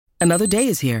Another day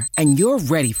is here, and you're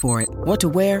ready for it. What to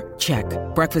wear? Check.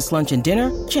 Breakfast, lunch, and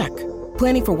dinner? Check.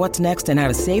 Planning for what's next and how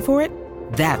to save for it?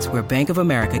 That's where Bank of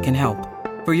America can help.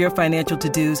 For your financial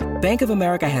to-dos, Bank of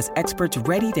America has experts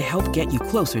ready to help get you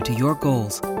closer to your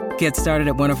goals. Get started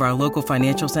at one of our local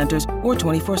financial centers or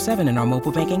 24/7 in our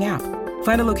mobile banking app.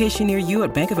 Find a location near you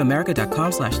at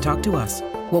bankofamerica.com/talktous.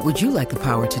 What would you like the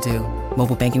power to do?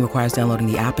 Mobile banking requires downloading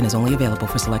the app and is only available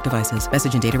for select devices.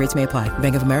 Message and data rates may apply.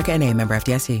 Bank of America N.A., member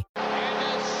FDIC.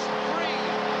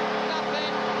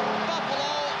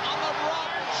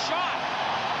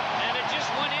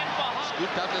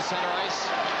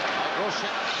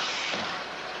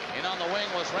 In on the wing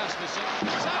was Rasmussen.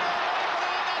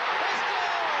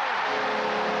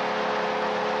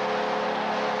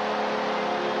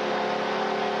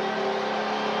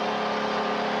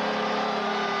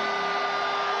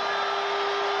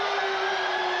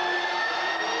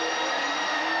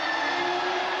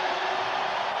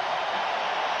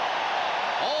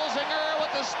 Holzinger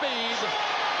with the speed.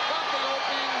 Got the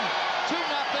opening.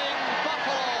 2-0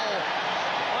 Buffalo.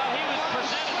 Well, he was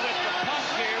presented with the puck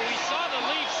here. We saw the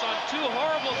Leafs on 2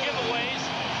 horrible giveaways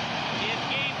in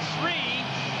Game 3,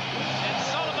 and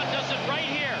Sullivan does it right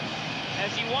here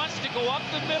as he wants to go up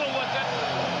the middle with it,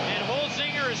 and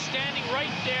Holzinger is standing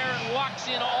right there and walks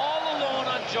in all alone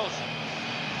on Joseph.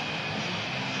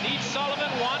 Steve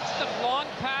Sullivan wants the long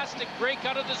pass to break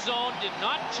out of the zone, did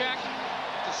not check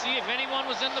to see if anyone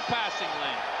was in the passing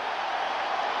lane.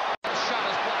 Shot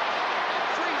is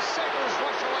blocked. 3 Sabres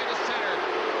rush away to center.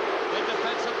 Good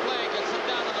defensive play gets them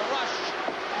down in the rush.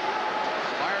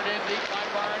 Fired in deep by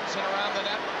Barnes and around the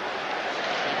net.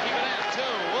 They keep it at 2.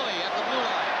 Woolley at the blue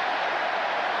line.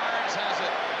 Barnes has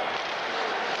it.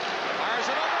 Fires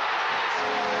it over.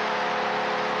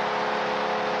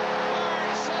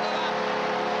 Barnes set it up.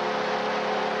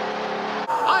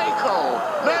 Eichel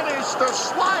managed to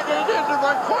slide it into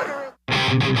the corner.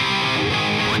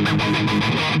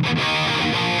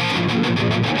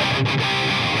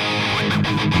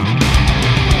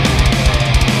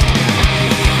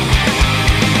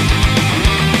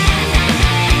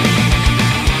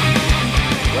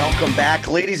 Welcome back,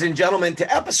 ladies and gentlemen,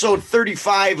 to episode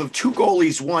 35 of Two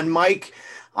Goalies, One Mic.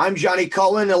 I'm Johnny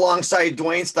Cullen alongside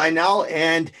Dwayne Steinell,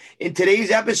 and in today's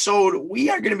episode, we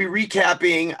are going to be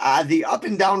recapping the up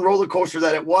and down roller coaster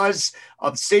that it was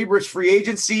of Sabres free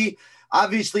agency.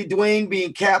 Obviously, Dwayne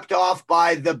being capped off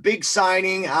by the big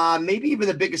signing, maybe even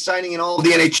the biggest signing in all of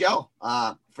the NHL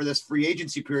for this free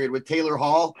agency period with Taylor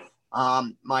Hall,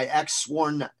 my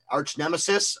ex-sworn arch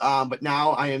nemesis, but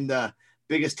now I am the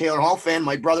biggest Taylor Hall fan.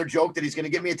 My brother joked that he's going to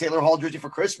give me a Taylor Hall jersey for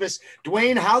Christmas.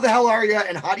 Dwayne, how the hell are you,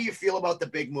 and how do you feel about the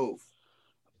big move?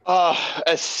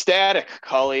 Ecstatic,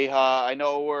 Cully. I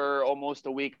know we're almost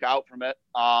a week out from it,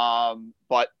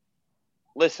 but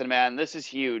listen, man, this is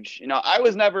huge. You know, I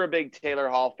was never a big Taylor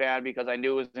Hall fan because I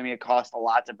knew it was going to cost a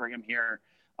lot to bring him here.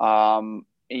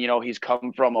 You know, he's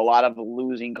come from a lot of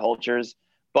losing cultures,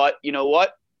 but you know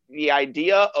what? The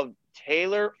idea of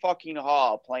Taylor fucking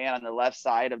Hall playing on the left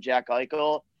side of Jack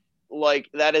Eichel, like,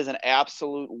 that is an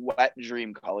absolute wet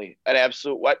dream, Cully. An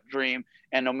absolute wet dream.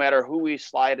 And no matter who we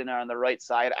slide in on the right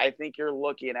side, I think you're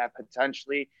looking at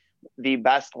potentially the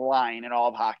best line in all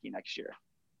of hockey next year.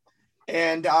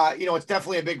 And, you know, it's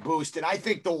definitely a big boost. And I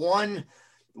think the one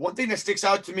thing that sticks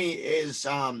out to me is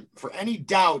for any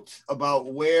doubt about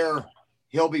where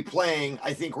he'll be playing,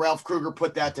 I think Ralph Kruger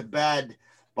put that to bed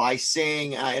by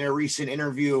saying in a recent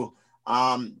interview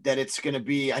that it's going to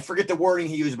be, I forget the wording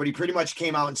he used, but he pretty much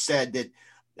came out and said that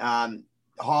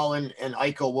Hall and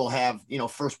Eichel will have, you know,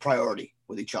 first priority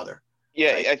with each other.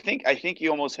 Yeah, right? I think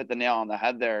you almost hit the nail on the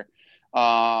head there.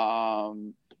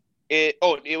 It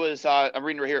was I'm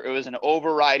reading right here. It was an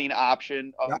overriding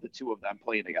option of the two of them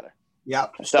playing together. Yeah,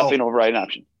 it's definitely an overriding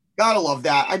option. Gotta love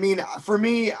that. I mean, for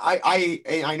me,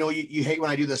 I know you hate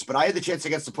when I do this, but I had the chance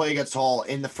to play against Hall,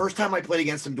 and the first time I played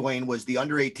against him, Dwayne, was the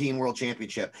under-18 World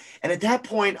Championship. And at that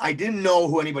point, I didn't know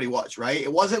who anybody was, right?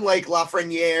 It wasn't like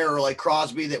Lafreniere or like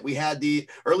Crosby that we had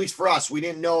or at least for us, I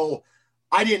didn't know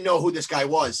who this guy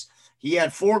was. He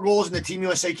had 4 goals in the Team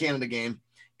USA Canada game.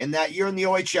 And that year in the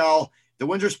OHL, the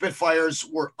Windsor Spitfires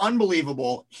were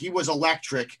unbelievable. He was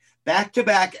electric.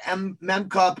 Back-to-back Mem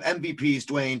Cup MVPs,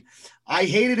 Dwayne. I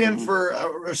hated him for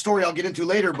a story I'll get into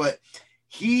later, but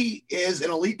he is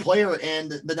an elite player,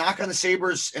 and the knock on the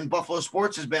Sabres and Buffalo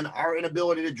sports has been our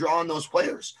inability to draw on those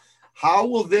players. How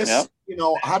will this,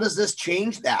 how does this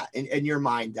change that in your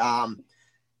mind?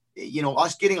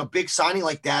 Us getting a big signing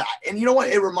like that. And you know what?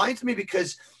 It reminds me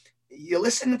because you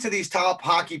listen to these top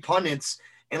hockey pundits,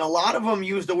 and a lot of them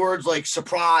use the words like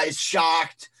surprise,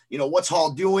 shocked, what's Hall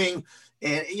doing?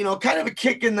 And, kind of a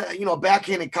kick in the,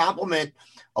 backhanded compliment.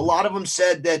 A lot of them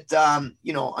said that,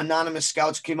 anonymous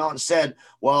scouts came out and said,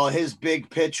 well, his big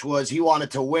pitch was he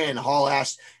wanted to win. Hall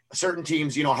asked certain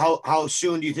teams, how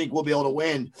soon do you think we'll be able to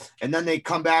win? And then they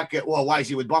come back at, well, why is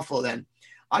he with Buffalo then?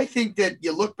 I think that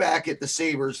you look back at the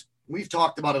Sabres, we've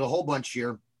talked about it a whole bunch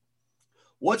here.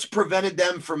 What's prevented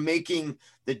them from making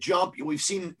the jump? We've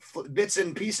seen bits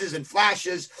and pieces and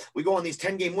flashes. We go on these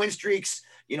 10-game win streaks.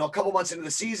 A couple months into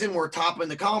the season, we're top in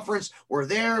the conference. We're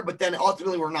there, but then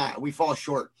ultimately we're not. We fall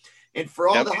short. And for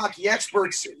all the hockey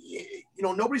experts,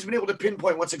 nobody's been able to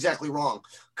pinpoint what's exactly wrong.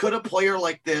 Could a player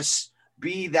like this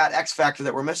be that X factor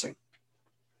that we're missing?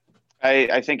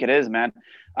 I think it is, man.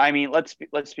 I mean, let's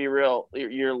be real.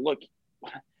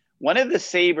 One of the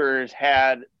Sabres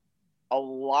had a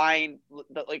line,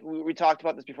 like we talked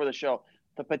about this before the show,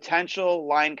 the potential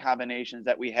line combinations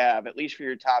that we have, at least for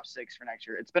your top six for next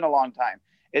year. It's been a long time.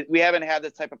 We haven't had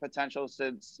this type of potential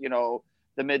since,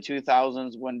 the mid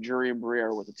 2000s when Drury and Briere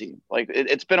were with the team. Like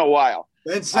it's been a while.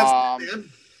 It's been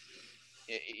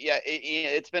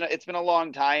a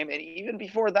long time. And even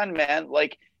before then, man,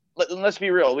 like, let's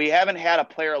be real. We haven't had a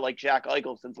player like Jack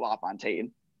Eichel since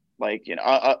LaFontaine. Like,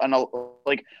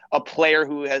 a player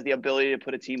who has the ability to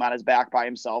put a team on his back by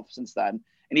himself since then.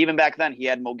 And even back then, he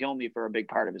had Mogilny for a big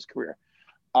part of his career.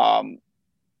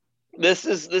 This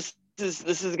is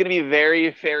going to be very,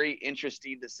 very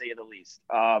interesting to say the least.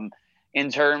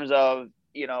 In terms of,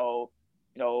 if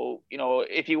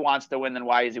he wants to win, then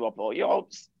why is he Buffalo?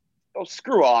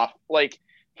 Screw off. Like,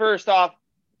 first off,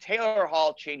 Taylor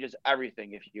Hall changes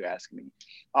everything, if you ask me.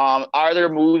 Are there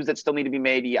moves that still need to be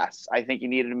made? Yes. I think you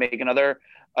needed to make another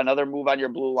move on your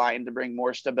blue line to bring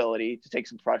more stability, to take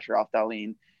some pressure off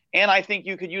Dahlin. And I think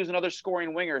you could use another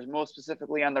scoring winger, most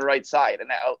specifically on the right side,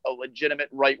 and a legitimate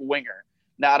right winger,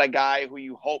 not a guy who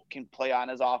you hope can play on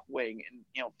his off wing and,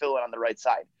 fill it on the right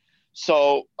side.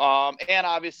 So, and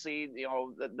obviously,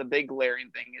 the big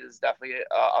glaring thing is definitely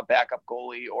a backup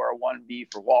goalie or a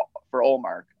 1B for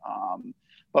Ullmark.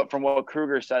 But from what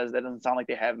Kruger says, that doesn't sound like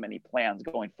they have many plans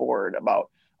going forward about,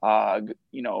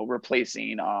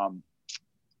 replacing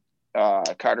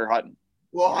Carter Hutton.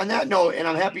 Well, on that note, and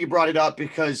I'm happy you brought it up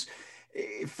because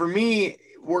for me,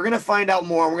 we're going to find out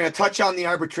more. We're going to touch on the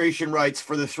arbitration rights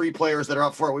for the three players that are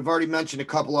up for it. We've already mentioned a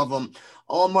couple of them.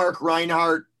 Ullmark,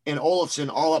 Reinhart, and Olofsson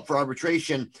all up for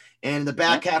arbitration. And in the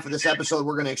back half of this episode,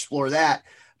 we're going to explore that.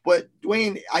 But,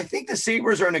 Dwayne, I think the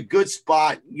Sabres are in a good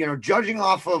spot, judging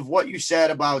off of what you said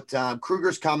about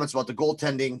Kruger's comments about the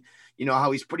goaltending,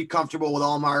 how he's pretty comfortable with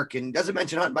Ullmark and doesn't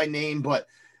mention Hunt by name, but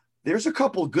there's a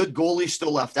couple good goalies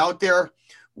still left out there.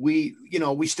 We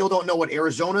still don't know what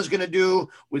Arizona's going to do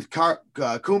with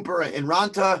Cooper and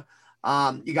Ranta.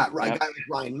 You got a guy like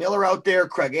Ryan Miller out there,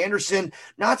 Craig Anderson.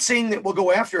 Not saying that we'll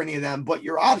go after any of them, but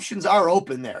your options are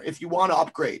open there if you want to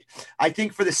upgrade. I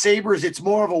think for the Sabres, it's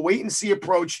more of a wait and see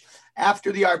approach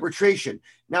after the arbitration.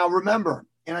 Now, remember,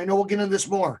 and I know we'll get into this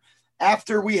more,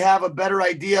 after we have a better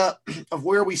idea of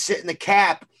where we sit in the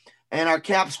cap and our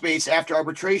cap space after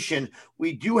arbitration,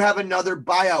 we do have another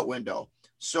buyout window.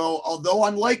 So although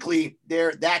unlikely,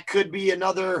 that could be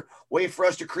another way for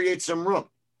us to create some room.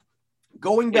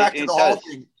 Going back to the whole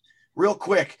thing real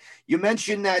quick, you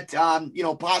mentioned that,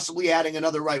 possibly adding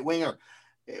another right winger.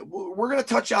 We're going to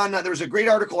touch on, there's a great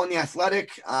article on The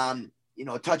Athletic,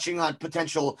 touching on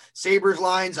potential Sabres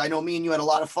lines. I know me and you had a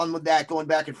lot of fun with that going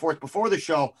back and forth before the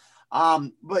show.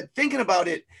 But thinking about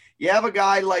it, you have a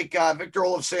guy like Victor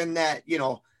Olofsson that,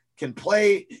 can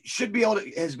play, should be able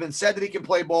to, has been said that he can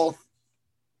play both.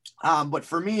 But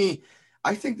for me,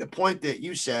 I think the point that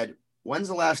you said, when's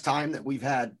the last time that we've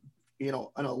had,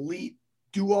 an elite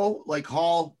duo like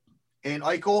Hall and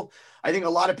Eichel? I think a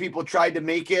lot of people tried to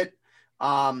make it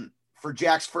for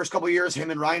Jack's first couple of years,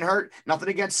 him and Reinhart. Nothing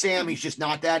against Sam. He's just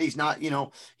not that. He's not,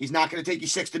 he's not going to take you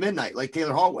 6 to midnight like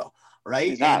Taylor Hall will, right?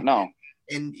 He's not, no.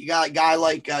 And you got a guy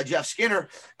like Jeff Skinner,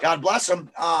 God bless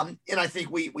him. And I think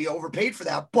we overpaid for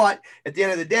that. But at the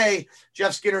end of the day,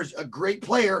 Jeff Skinner's a great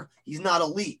player. He's not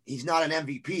elite. He's not an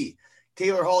MVP.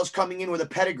 Taylor Hall is coming in with a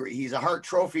pedigree. He's a Hart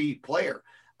Trophy player.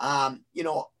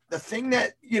 The thing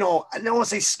that, I don't want to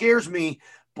say scares me,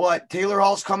 but Taylor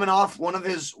Hall's coming off one of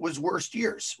his worst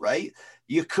years, right?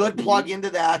 You could plug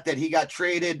into that he got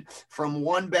traded from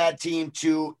one bad team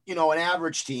to, an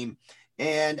average team.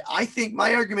 And I think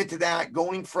my argument to that,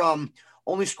 going from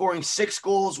only scoring 6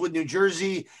 goals with New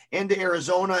Jersey into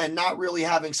Arizona and not really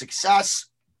having success.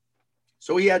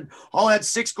 So Hall had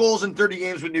 6 goals in 30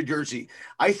 games with New Jersey.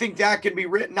 I think that can be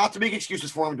written, not to make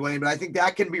excuses for him, Dwayne, but I think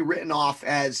that can be written off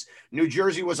as New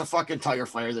Jersey was a fucking tire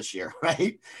fire this year,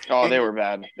 right? Oh, they were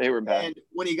bad. They were bad. And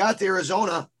when he got to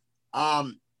Arizona,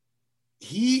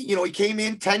 he came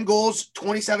in 10 goals,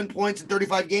 27 points in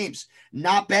 35 games.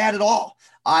 Not bad at all,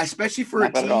 especially for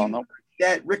a team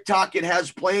that Rick Tocchet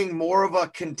has playing more of a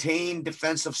contained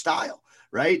defensive style,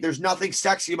 right? There's nothing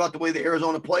sexy about the way that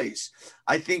Arizona plays.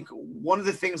 I think one of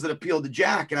the things that appealed to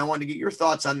Jack, and I wanted to get your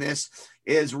thoughts on this,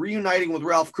 is reuniting with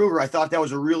Ralph Krueger. I thought that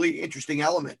was a really interesting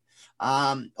element.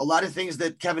 A lot of things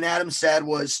that Kevin Adams said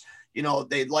was,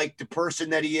 they like the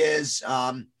person that he is.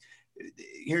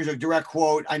 Here's a direct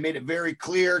quote. I made it very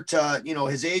clear to,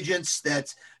 his agents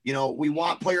that, we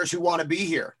want players who want to be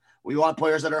here. We want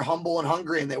players that are humble and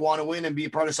hungry and they want to win and be a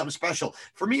part of something special.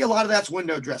 For me, a lot of that's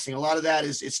window dressing. A lot of that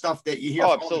is stuff that you hear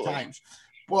all the times.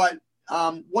 But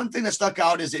one thing that stuck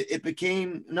out is it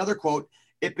became, another quote,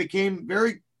 it became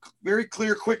very, very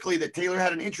clear quickly that Taylor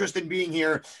had an interest in being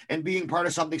here and being part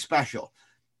of something special.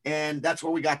 And that's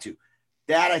where we got to.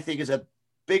 That, I think, is a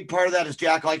big part of that is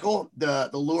Jack Eichel, the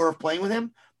lure of playing with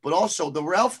him, but also the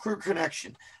Ralph Krueger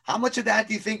connection. How much of that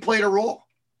do you think played a role?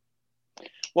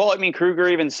 Well, I mean, Krueger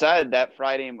even said that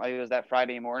Friday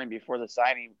morning before the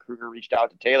signing, Krueger reached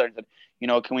out to Taylor and said,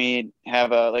 can we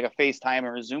have a FaceTime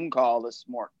or a Zoom call this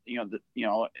morning, in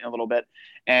a little bit.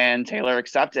 And Taylor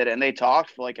accepted, and they talked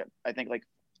for I think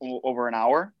over an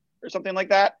hour or something like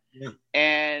that. Yeah.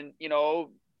 And,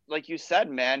 like you said,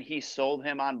 man, he sold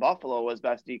him on Buffalo as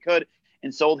best he could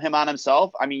and sold him on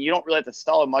himself. I mean, you don't really have to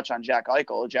sell him much on Jack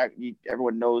Eichel.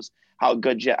 Everyone knows how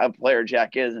good a player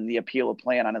Jack is and the appeal of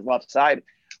playing on his left side.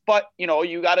 But,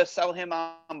 you got to sell him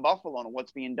on Buffalo and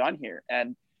what's being done here.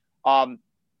 And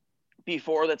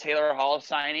before the Taylor Hall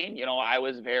signing, I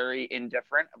was very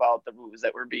indifferent about the moves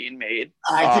that were being made.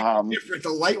 I think different, the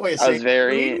light way of saying I was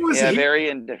very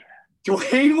indifferent.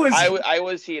 Dwayne was. I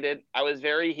was heated. I was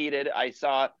very heated. I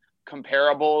saw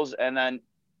comparables, and then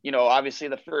obviously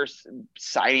the first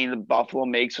signing the Buffalo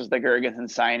makes was the Girgensons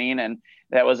signing, and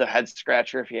that was a head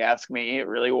scratcher if you ask me. It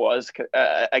really was.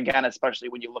 Again, especially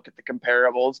when you look at the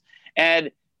comparables,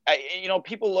 and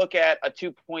people look at a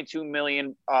 $2.2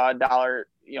 million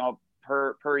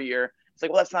per year. It's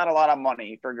like, well, that's not a lot of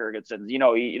money for Girgensons.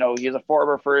 He's a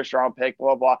former first round pick,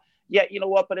 blah blah. Yeah, you know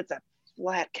what? But it's a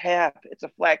flat cap. It's a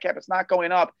flat cap. It's not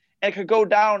going up, and it could go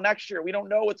down next year. We don't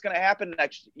know what's going to happen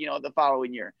the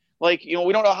following year. We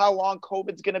don't know how long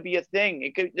COVID's going to be a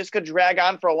thing. This could drag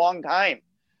on for a long time.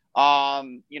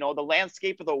 The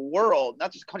landscape of the world,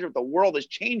 not just country, but the world has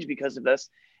changed because of this.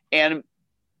 And,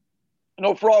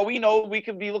 for all we know, we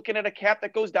could be looking at a cap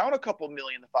that goes down a couple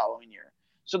million the following year.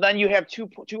 So then you have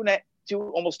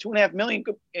almost $2.5 million,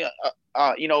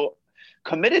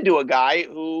 committed to a guy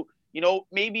who,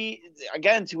 maybe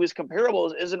again, to his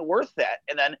comparables isn't worth that.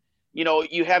 And then,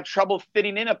 you have trouble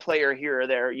fitting in a player here or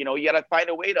there. You got to find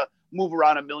a way to move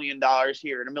around $1 million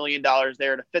here and $1 million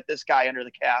there to fit this guy under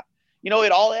the cap.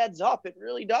 It all adds up. It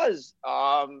really does.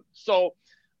 And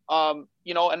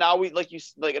now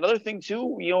another thing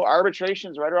too,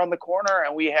 arbitration's right around the corner,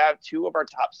 and we have 2 of our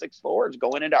top 6 forwards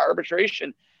going into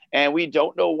arbitration, and we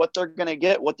don't know what they're going to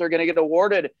get, what they're going to get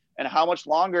awarded, and how much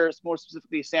longer, more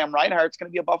specifically, Sam Reinhart's going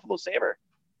to be a Buffalo Sabre.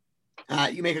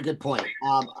 You make a good point.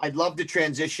 I'd love to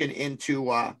transition into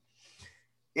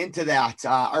that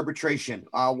arbitration.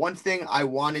 One thing I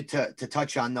wanted to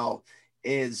touch on, though,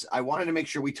 is I wanted to make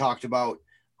sure we talked about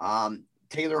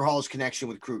Taylor Hall's connection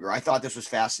with Krueger. I thought this was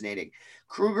fascinating.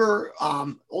 Krueger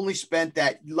only spent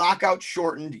that lockout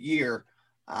shortened year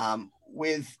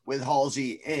with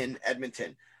Halsey in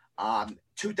Edmonton,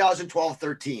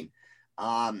 2012-13.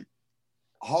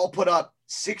 Hall put up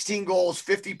 16 goals,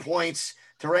 50 points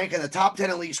to rank in the top 10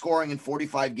 in league scoring in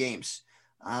 45 games.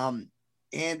 And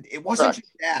it wasn't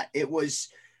just that. It was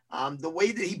the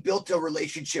way that he built a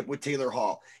relationship with Taylor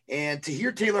Hall. And to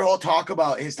hear Taylor Hall talk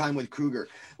about his time with Krueger,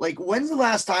 when's the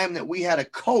last time that we had a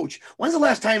coach? When's the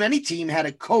last time any team had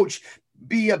a coach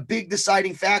be a big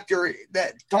deciding factor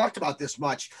that talked about this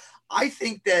much? I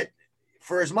think that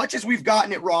for as much as we've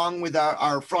gotten it wrong with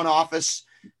our front office,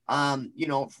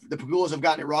 the Pegulas have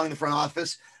gotten it wrong in the front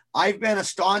office. I've been a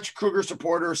staunch Krueger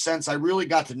supporter since I really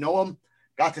got to know him,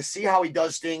 got to see how he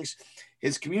does things.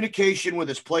 His communication with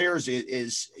his players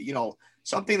is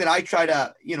something that I try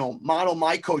to, model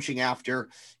my coaching after.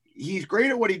 He's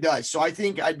great at what he does. So I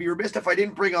think I'd be remiss if I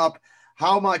didn't bring up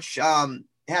how much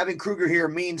having Krueger here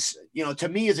means, to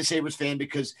me as a Sabres fan,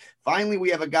 because finally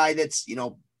we have a guy that's,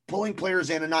 pulling players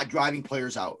in and not driving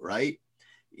players out, right?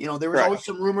 There was always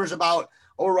some rumors about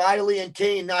O'Reilly and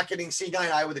Kane not getting seen eye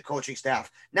to eye with the coaching staff.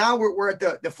 Now we're at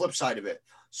the flip side of it.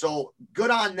 So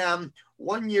good on them.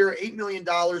 1 year, $8 million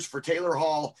for Taylor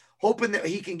Hall, hoping that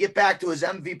he can get back to his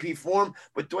MVP form.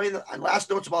 But Dwayne, last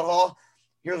notes about Hall,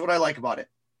 here's what I like about it.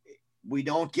 we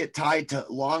don't get tied to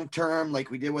long-term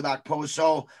like we did with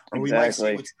Okposo, or we might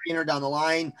see with Trainer down the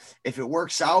line. If it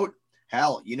works out,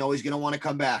 hell, he's going to want to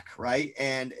come back, right?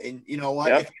 And you know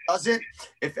what? If it doesn't,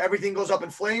 if everything goes up in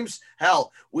flames,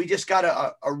 hell, we just got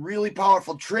a really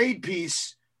powerful trade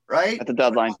piece, right? At the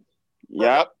deadline.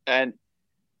 Yep. And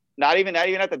not even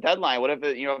at the deadline. What if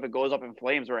it goes up in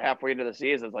flames? We're halfway into the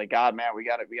season. It's like, God, man, we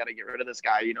got to get rid of this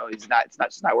guy. It's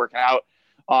not working out.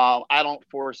 I don't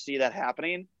foresee that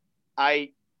happening.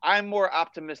 I'm more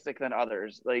optimistic than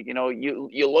others. Like,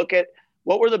 you look at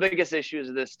what were the biggest issues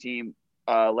of this team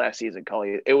last season,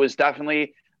 Cully. It was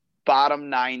definitely bottom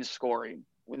 9 scoring.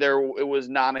 It was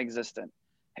non-existent.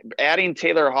 Adding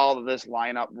Taylor Hall to this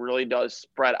lineup really does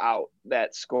spread out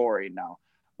that scoring now.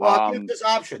 Well, it gives us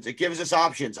options. It gives us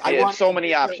options. I want so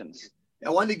many options. I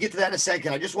wanted to get to that in a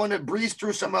second. I just wanted to breeze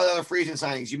through some of the other free agent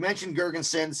signings. You mentioned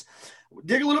Girgensons.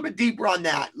 Dig a little bit deeper on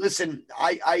that. Listen,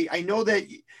 I know that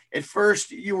at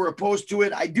first you were opposed to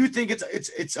it. I do think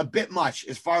it's a bit much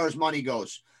as far as money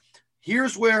goes.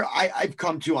 Here's where I've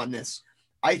come to on this.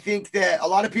 I think that a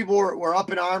lot of people were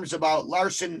up in arms about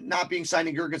Larson not being signed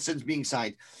and Girgensons being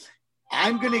signed.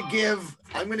 I'm gonna give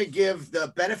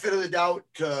the benefit of the doubt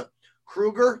to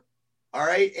Kruger, all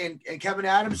right, and Kevin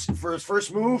Adams for his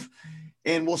first move,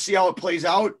 and we'll see how it plays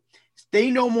out.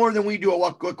 They know more than we do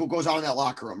what goes on in that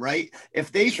locker room, right?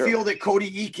 If they feel that Cody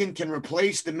Eakin can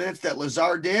replace the minutes that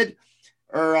Larson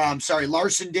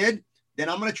did, then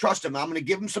I'm going to trust him. I'm going to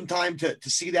give him some time to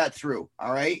see that through,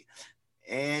 all right?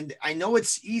 And I know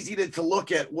it's easy to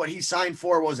look at what he signed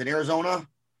for. Was it Arizona?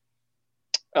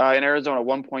 In Arizona,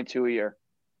 1.2 a year.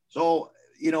 So,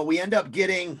 we end up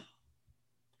getting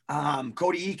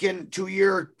Cody Eakin,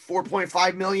 2-year,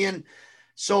 $4.5 million.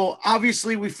 So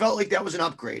obviously we felt like that was an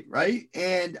upgrade, right?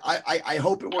 And I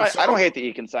hope it works. I don't hate the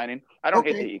Eakin signing. I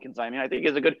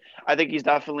think he's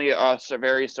definitely a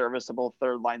very serviceable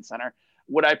third line center.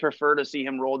 Would I prefer to see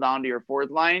him roll down to your fourth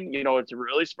line, to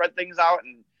really spread things out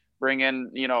and bring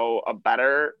in, a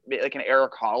better, like an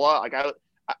Eric Halla? Like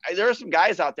there are some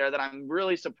guys out there that I'm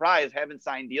really surprised haven't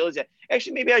signed deals yet.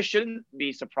 Actually, maybe I shouldn't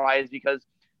be surprised because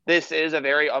this is a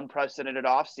very unprecedented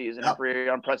offseason, a very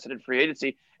unprecedented free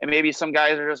agency, and maybe some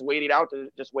guys are just waiting out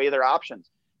to just weigh their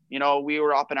options. We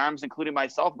were up in arms, including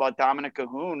myself, about Dominic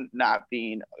Cahoon not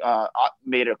being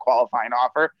made a qualifying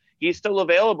offer. He's still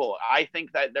available. I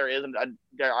think that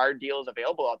there are deals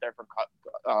available out there for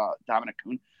Dominic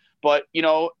Cahoon, but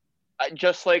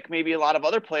just like maybe a lot of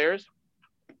other players,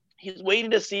 he's waiting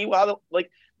to see how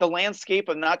the landscape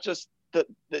of not just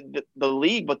the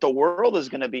league, but the world is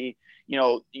going to be,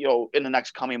 in the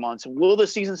next coming months. Will the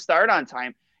season start on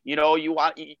time? You're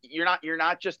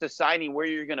not just deciding where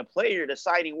you're going to play. You're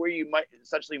deciding where you might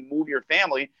essentially move your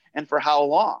family and for how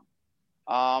long.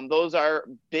 Those are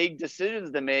big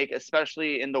decisions to make,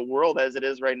 especially in the world as it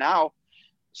is right now.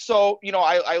 So,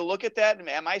 I look at that and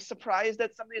am I surprised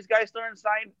that some of these guys still aren't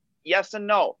signed? Yes and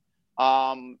no.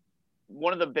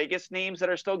 One of the biggest names that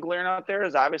are still glaring out there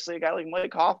is obviously a guy like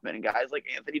Mike Hoffman and guys like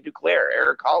Anthony Duclair,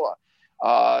 Eric Halla.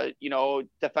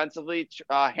 Defensively,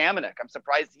 Hamonic. I'm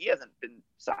surprised he hasn't been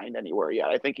signed anywhere yet.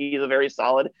 I think he's a very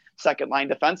solid second-line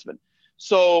defenseman.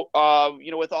 So,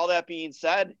 with all that being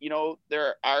said,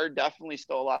 there are definitely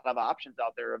still a lot of options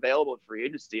out there available at free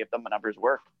agency if the numbers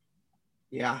work.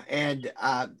 Yeah, and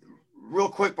real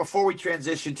quick before we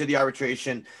transition to the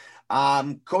arbitration,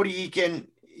 Cody Eakin,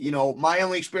 my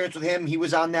only experience with him, he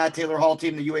was on that Taylor Hall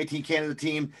team, the U18 Canada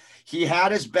team. He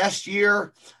had his best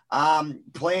year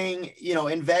playing,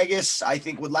 in Vegas, I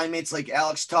think with line mates like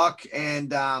Alex Tuck and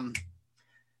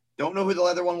don't know who the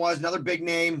other one was, another big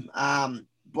name.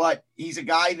 But he's a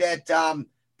guy that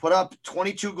put up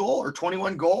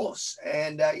 21 goals.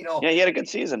 And, he had a good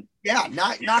season. Yeah,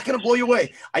 not going to blow you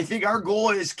away. I think our goal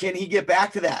is, can he get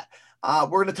back to that?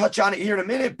 We're going to touch on it here in a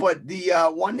minute, but the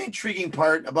one intriguing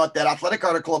part about that Athletic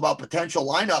article about potential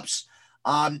lineups,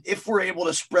 if we're able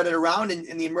to spread it around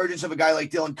in the emergence of a guy like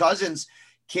Dylan Cozens,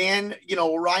 can,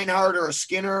 Reinhardt or a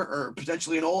Skinner or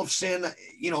potentially an Olofsson,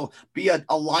 be a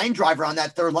line driver on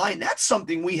that third line? That's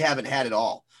something we haven't had at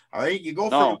all. All right. You go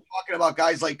from talking about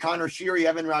guys like Connor Sheary,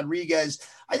 Evan Rodriguez.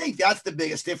 I think that's the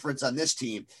biggest difference on this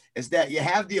team is that you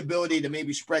have the ability to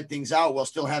maybe spread things out while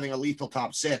still having a lethal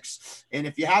top six. And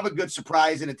if you have a good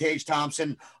surprise in a Tage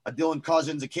Thompson, a Dylan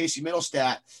Cozens, a Casey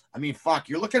Middlestat,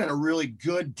 you're looking at a really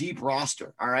good, deep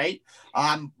roster. All right.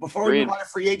 Before we move on to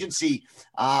free agency,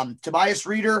 Tobias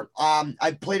Reeder,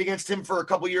 I played against him for a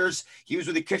couple years. He was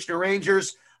with the Kitchener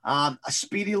Rangers. A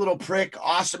speedy little prick,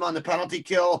 awesome on the penalty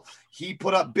kill. He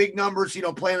put up big numbers,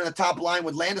 playing on the top line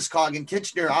with Landeskog and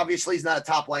Kitchener. Obviously, he's not a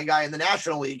top line guy in the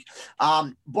National League.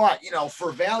 But,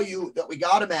 for value that we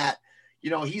got him at,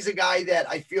 he's a guy that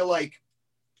I feel like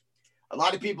a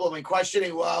lot of people have been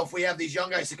questioning, well, if we have these young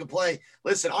guys that can play.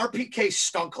 Listen, our PK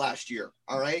stunk last year,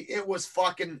 all right? It was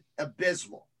fucking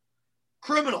abysmal.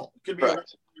 Criminal could be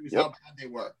how bad they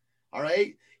were, all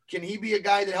right? Can he be a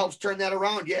guy that helps turn that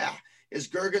around? Yeah. Is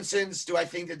Girgensons, do I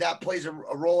think that plays a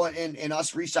role in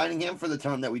us re-signing him for the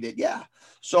term that we did? Yeah.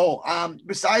 So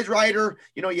besides Ryder,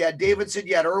 you had Davidson,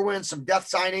 you had Irwin, some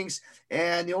depth signings,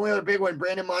 and the only other big one,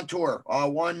 Brandon Montour,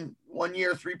 1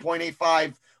 year,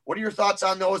 3.85. What are your thoughts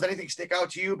on those? Anything stick out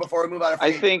to you before we move out of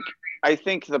I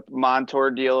think the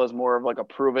Montour deal is more of like a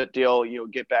prove it deal.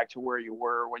 Get back to where you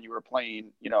were when you were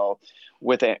playing,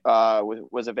 with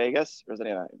was it Vegas or was it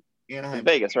Anaheim? Anaheim. It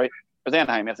was Vegas, right? It was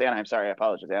Anaheim. Yes, Anaheim. Sorry, I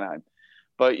apologize. Anaheim.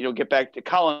 But, get back to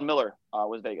Colin Miller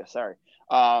was Vegas. Sorry.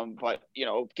 But,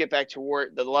 get back to where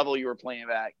the level you were playing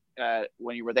at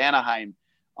when you were with Anaheim.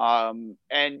 And,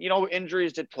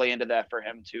 injuries did play into that for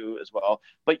him too, as well.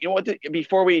 But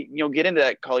before we, get into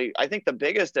that, Cully, I think the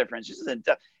biggest difference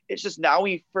it's just now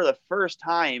for the first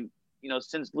time,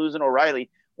 since losing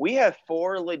O'Reilly, we have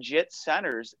 4 legit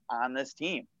centers on this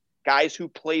team, guys who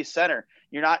play center.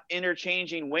 You're not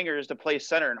interchanging wingers to play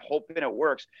center and hoping it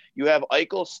works. You have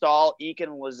Eichel, Stahl, Eakin,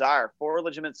 and Lazar, 4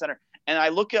 legitimate center. And I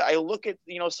look at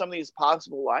some of these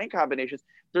possible line combinations.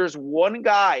 There's one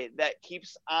guy that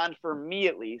keeps on, for me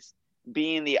at least,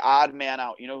 being the odd man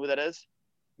out. You know who that is?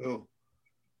 Who?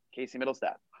 Casey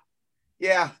Middlestat.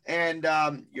 Yeah, and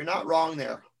you're not wrong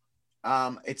there.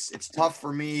 It's tough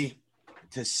for me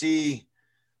to see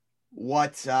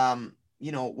what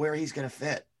where he's going to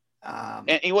fit.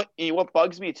 And what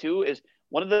bugs me too is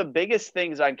one of the biggest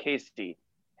things on Casey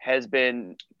has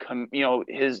been,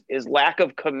 his lack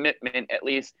of commitment, at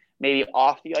least maybe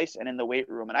off the ice and in the weight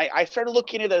room. And I started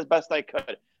looking at it as best I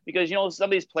could because, some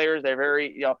of these players, they're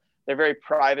very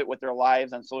private with their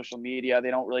lives on social media.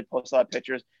 They don't really post a lot of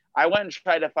pictures. I went and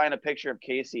tried to find a picture of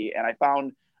Casey, and I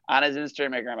found on his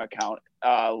Instagram account,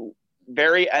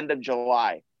 very end of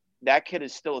July, that kid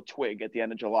is still a twig at the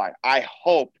end of July. I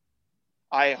hope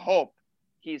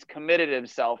he's committed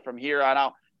himself from here on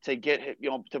out to get,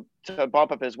 to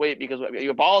bump up his weight, because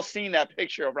you've all seen that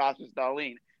picture of Rasmus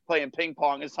Dahlin playing ping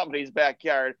pong in somebody's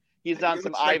backyard. He's on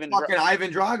some Ivan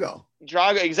Drago.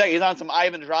 Drago, exactly. He's on some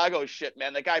Ivan Drago shit,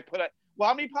 man. The guy put on,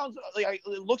 how many pounds? It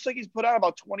looks like he's put on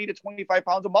about 20 to 25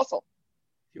 pounds of muscle.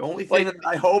 The only thing that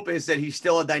I hope is that he's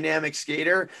still a dynamic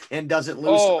skater and doesn't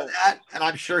lose some of that. And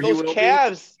I'm sure he will.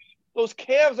 Those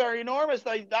calves are enormous.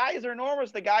 The thighs are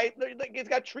enormous. The guy, he's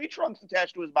got tree trunks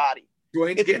attached to his body.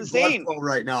 Dwayne's getting blood flow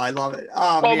right now. I love it.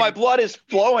 My blood is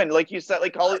flowing, like you said,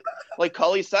 like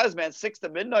Cully says, man, 6 to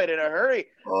midnight in a hurry.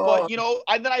 But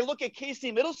and then I look at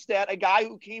Casey Middlestat, a guy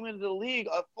who came into the league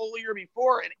a full year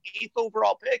before, an 8th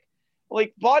overall pick.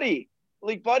 Like, buddy,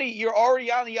 you're already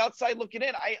on the outside looking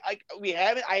in.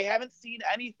 I haven't seen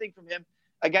anything from him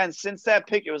again since that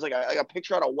pick. It was like a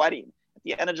picture at a wedding at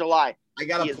the end of July. I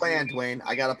got a plan, Dwayne.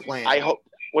 I got a plan. I hope.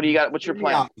 What do you got? What's your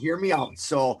plan? Hear me out.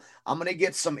 So I'm going to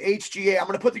get some HGA. I'm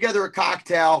going to put together a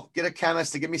cocktail, get a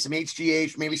chemist to give me some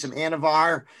HGH, maybe some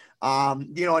Anavar, a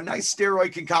nice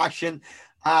steroid concoction.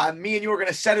 Me and you are going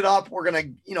to set it up. We're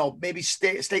going to, maybe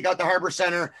stake out the Harbor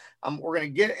Center. We're going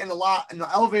to get in the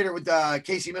elevator with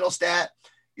Casey Middlestat.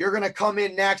 You're going to come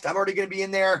in next. I'm already going to be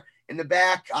in there in the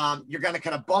back. You're going to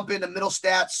kind of bump into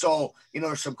Middlestat. So,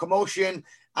 there's some commotion.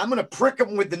 I'm going to prick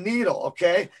him with the needle.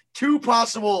 Okay. Two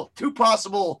possible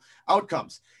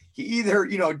outcomes. He either,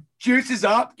 juices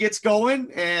up, gets going,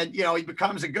 and, he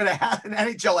becomes an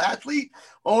NHL athlete,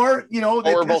 or, they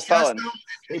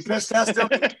piss test him,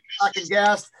 fucking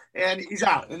gassed, and he's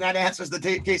out. And that answers the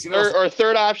Casey Middlestat.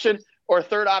 Or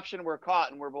third option, we're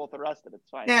caught and we're both arrested. It's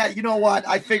fine. Yeah, you know what?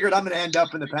 I figured I'm going to end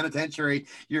up in the penitentiary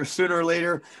here sooner or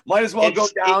later. Might as well go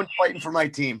down fighting for my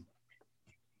team.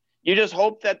 You just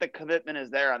hope that the commitment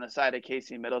is there on the side of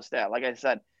Casey Middlestat. Like I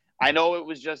said, I know it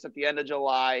was just at the end of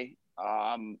July.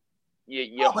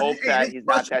 You hope that he's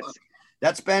not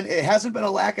that. It hasn't been a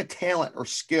lack of talent or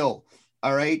skill.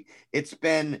 All right. It's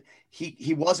been,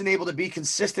 he wasn't able to be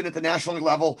consistent at the national league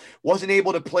level, wasn't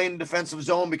able to play in the defensive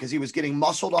zone because he was getting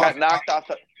muscled off. Knocked off.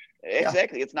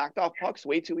 Exactly. Yeah. It's knocked off pucks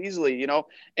way too easily,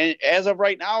 and as of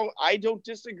right now, I don't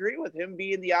disagree with him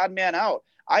being the odd man out.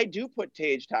 I do put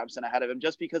Tage Thompson ahead of him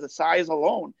just because of size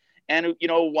alone. And,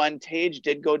 when Tage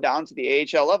did go down to the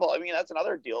AHL level, that's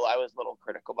another deal I was a little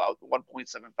critical about,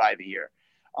 1.75 a year.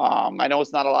 I know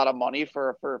it's not a lot of money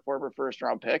for a former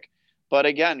first-round pick, but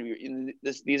again,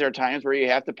 these are times where you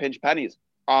have to pinch pennies,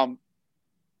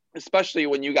 especially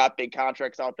when you got big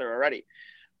contracts out there already.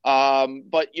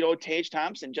 But, Tage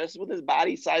Thompson, just with his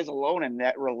body size alone and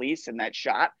that release and that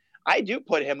shot, I do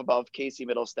put him above Casey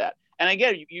Middlestat. And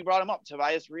again, you brought him up,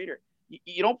 Tobias Reeder.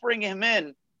 You don't bring him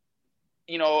in,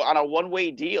 on a one-way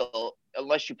deal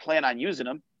unless you plan on using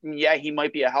him. Yeah, he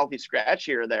might be a healthy scratch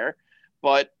here or there,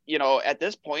 but at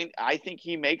this point, I think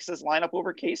he makes this lineup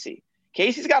over Casey.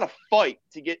 Casey's got to fight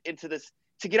to get into this,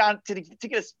 to get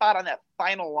a spot on that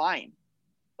final line.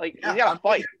 Like, he's got to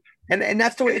fight. And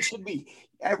that's the way it should be.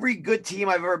 Every good team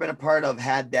I've ever been a part of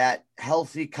had that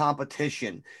healthy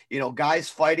competition, guys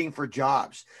fighting for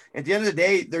jobs. At the end of the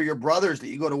day, they're your brothers that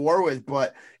you go to war with,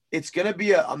 but it's going to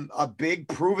be a big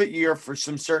prove it year for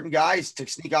some certain guys to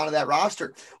sneak onto that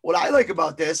roster. What I like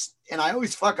about this, and I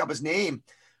always fuck up his name,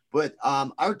 but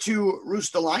Arttu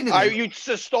Ruotsalainen. You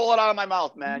just stole it out of my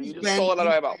mouth, man. You just stole it out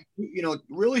of my mouth.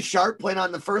 Really sharp, playing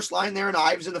on the first line there in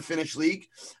Ives in the Finnish league.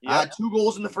 Yep. 2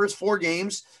 goals in the first 4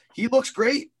 games. He looks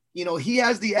great. He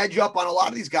has the edge up on a lot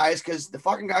of these guys because the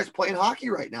fucking guy's playing hockey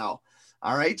right now.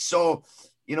 All right. So,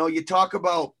 you talk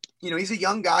about, he's a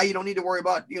young guy. You don't need to worry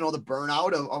about, the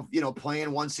burnout of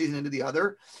playing one season into the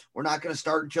other. We're not going to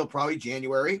start until probably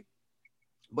January.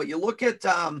 But you look at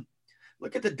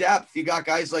the depth. You got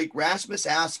guys like Rasmus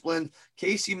Asplund,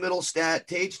 Casey Middlestat,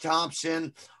 Tage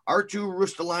Thompson, Arttu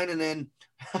Ruotsalainen, and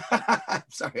I'm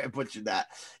sorry I butchered that.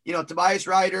 Tobias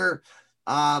Ryder.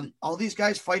 All these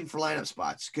guys fighting for lineup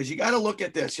spots, because you got to look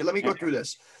at this. Here, let me go through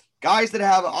this. Guys that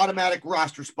have an automatic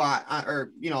roster spot,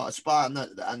 or a spot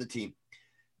on the team: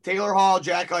 Taylor Hall,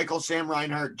 Jack Eichel, Sam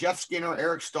Reinhart, Jeff Skinner,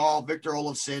 Eric Stahl, Victor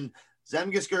Olofsson,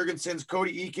 Zemgus Girgensons,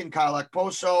 Cody Eakin, Kyle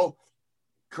Ekposo,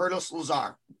 Curtis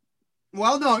Lazar.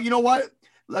 Well, no, you know what?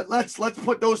 Let's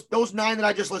put those 9 that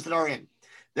I just listed are in.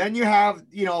 Then you have,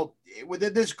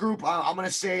 within this group, I'm going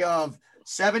to say of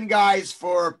 7 guys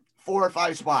for 4 or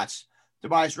 5 spots.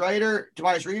 Tobias Reeder,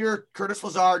 Curtis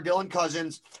Lazar, Dylan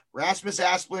Cousins, Rasmus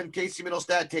Asplund, Casey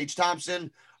Middlestat, Tage Thompson,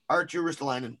 Arttu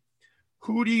Ruotsalainen.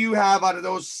 Who do you have out of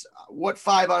those? What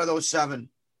 5 out of those 7?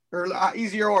 Or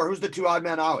who's the 2 odd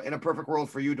men out in a perfect world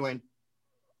for you, Dwayne?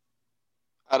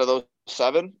 Out of those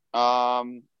 7?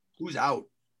 Who's out?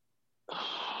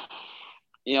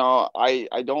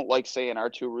 I don't like saying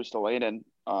Arttu Ruotsalainen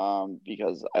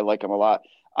because I like him a lot.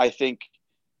 I think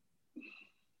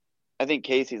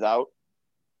Casey's out.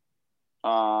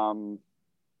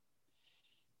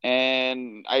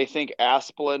 And I think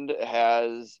Asplund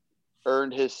has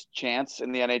earned his chance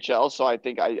in the NHL, so I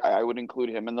think I would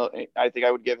include him I think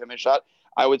I would give him a shot.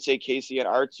 I would say Casey and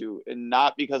Arttu, and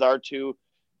not because Arttu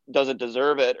doesn't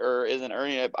deserve it or isn't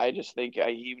earning it. I just think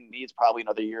he needs probably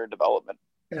another year of development.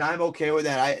 And I'm okay with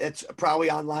that. It's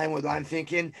probably online with what I'm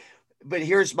thinking. But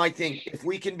here's my thing. If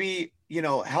we can be,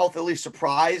 healthily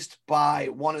surprised by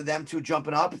one of them 2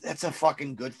 jumping up, that's a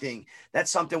fucking good thing.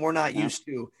 That's something we're not used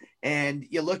to. And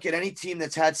you look at any team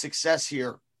that's had success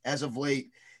here as of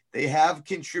late, they have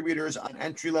contributors on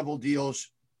entry-level deals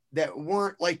that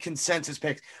weren't like consensus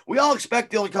picks. We all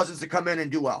expect Dylan Cousins to come in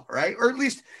and do well, right? Or at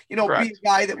least, Correct. Be a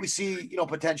guy that we see,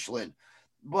 potential in.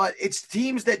 But it's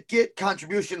teams that get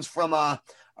contributions from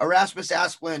Rasmus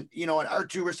Asplund, and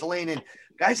Arttu Ruotsalainen,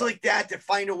 guys like that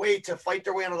find a way to fight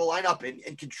their way onto the lineup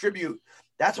and contribute.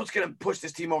 That's what's going to push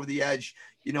this team over the edge,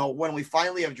 when we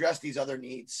finally address these other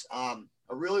needs. I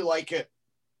really like it.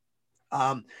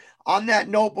 On that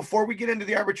note, before we get into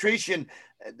the arbitration,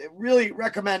 really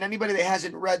recommend anybody that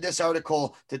hasn't read this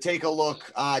article to take a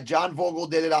look. John Vogel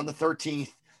did it on the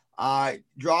 13th.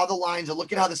 Draw the lines and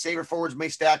look at how the Sabre forwards may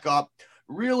stack up.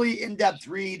 Really in-depth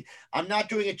read. I'm not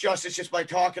doing it justice just by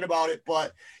talking about it,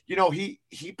 but he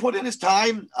put in his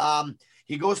time.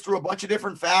 He goes through a bunch of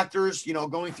different factors,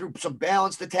 going through some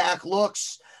balanced attack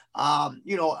looks,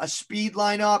 a speed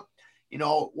lineup.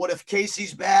 What if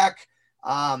Casey's back?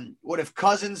 What if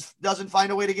Cousins doesn't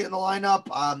find a way to get in the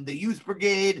lineup? The youth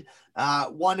brigade,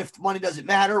 one if money doesn't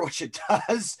matter, which it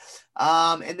does.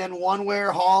 And then one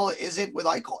where Hall isn't with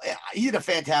Eichel. He did a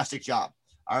fantastic job.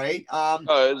 All right.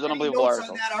 It's an unbelievable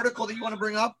article. On that article that you want to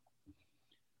bring up?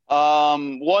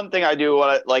 One thing I do,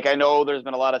 I know there's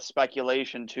been a lot of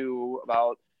speculation too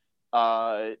about,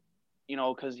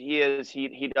 because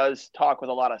he does talk with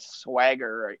a lot of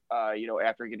swagger,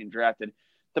 after getting drafted,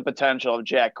 the potential of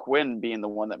Jack Quinn being the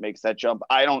one that makes that jump.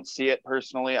 I don't see it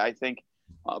personally. I think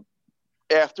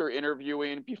after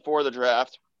interviewing before the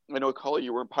draft, I know, Cully,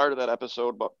 you were part of that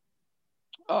episode, but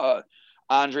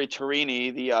Andre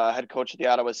Torini, the head coach of the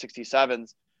Ottawa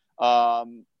 67s,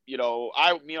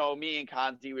 me and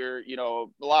Conzi, we were,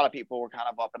 a lot of people were kind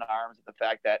of up in arms at the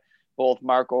fact that both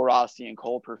Marco Rossi and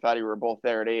Cole Perfetti were both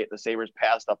there at 8. The Sabres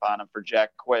passed up on him for Jack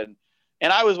Quinn.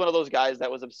 And I was one of those guys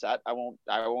that was upset. I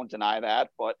won't deny that.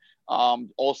 But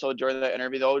also during the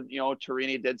interview, though,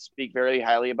 Torini did speak very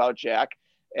highly about Jack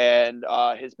and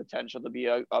his potential to be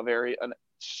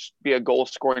be a goal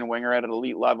scoring winger at an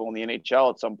elite level in the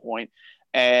NHL at some point.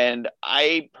 And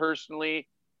I personally,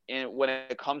 when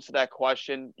it comes to that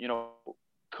question,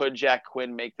 could Jack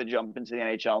Quinn make the jump into the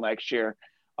NHL next year?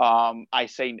 I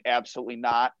say absolutely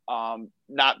not.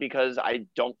 Not because I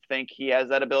don't think he has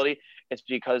that ability. It's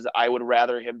because I would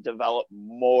rather him develop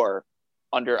more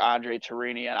under Andre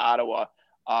Tourigny in Ottawa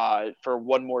for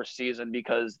one more season.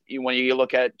 Because when you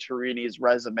look at Tourigny's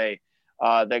resume,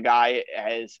 the guy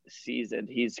has seasoned.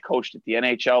 He's coached at the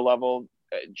NHL level,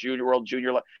 World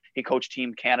Junior. He coached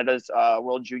Team Canada's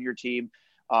World Junior team.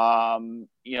 And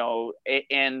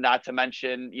not to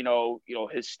mention,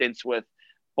 his stints with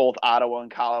both Ottawa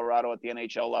and Colorado at the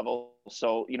NHL level.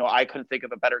 So, I couldn't think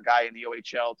of a better guy in the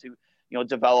OHL to,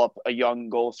 develop a young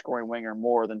goal scoring winger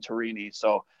more than Tourigny.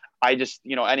 So I just,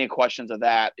 any questions of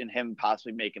that and him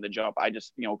possibly making the jump, I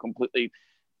just, completely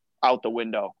out the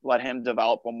window. Let him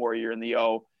develop one more year in the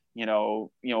O,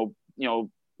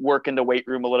 work in the weight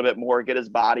room a little bit more, get his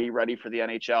body ready for the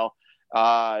NHL.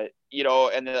 Again,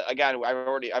 I've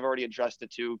already addressed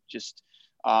it too. Just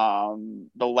the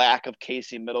lack of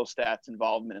Casey Middlestat's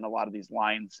involvement in a lot of these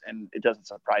lines, and it doesn't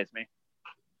surprise me.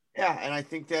 Yeah, and I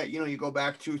think that you go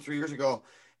back 2 years ago,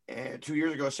 and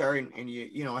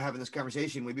you having this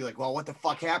conversation, we'd be like, well, what the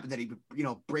fuck happened? Did he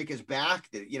break his back?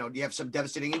 Do you have some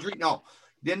devastating injury? No.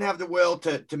 Didn't have the will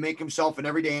to make himself an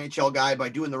everyday NHL guy by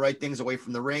doing the right things away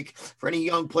from the rink. For any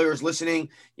young players listening,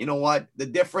 you know what? The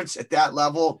difference at that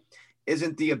level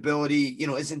isn't the ability,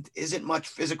 isn't much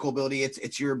physical ability.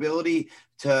 It's your ability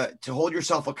to hold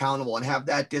yourself accountable and have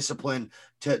that discipline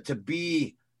to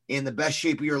be in the best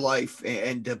shape of your life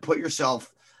and to put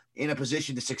yourself in a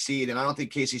position to succeed. And I don't think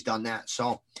Casey's done that.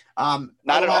 So not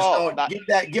at all.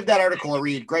 Give that article a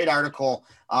read. Great article.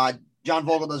 John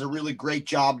Vogel does a really great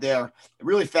job there.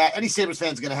 Really fat. Any Sabres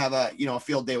fan is going to have a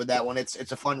field day with that one.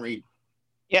 It's a fun read.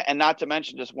 Yeah, and not to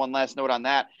mention, just one last note on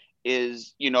that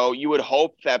is, you would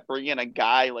hope that bringing a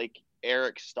guy like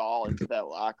Eric Staal into that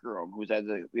locker room, who's had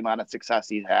the amount of success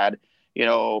he's had,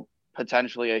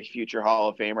 potentially a future Hall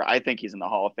of Famer. I think he's in the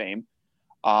Hall of Fame.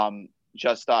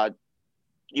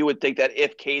 You would think that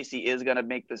if Casey is going to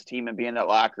make this team and be in that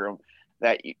locker room,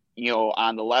 that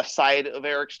on the left side of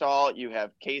Eric Staal, you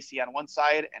have Casey on one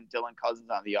side and Dylan Cozens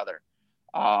on the other.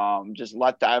 Just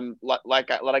let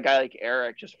a guy like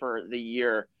Eric just for the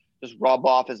year just rub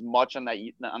off as much on that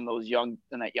young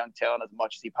talent as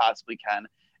much as he possibly can,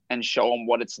 and show him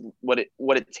what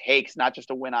it takes, not just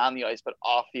to win on the ice but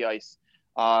off the ice.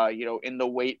 In the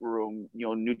weight room,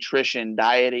 nutrition,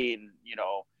 dieting,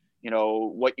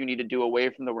 what you need to do away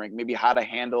from the rink, maybe how to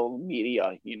handle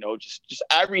media, just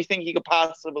everything he could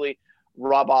possibly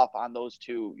rub off on those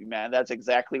two, man. That's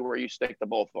exactly where you stick the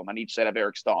both of them on each side of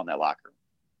Eric Staal in that locker room.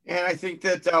 And I think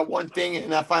that one thing in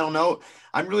that final note,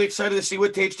 I'm really excited to see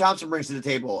what Tage Thompson brings to the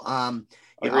table.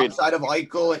 Outside of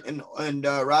Eichel and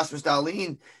Rasmus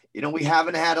Dahlin, we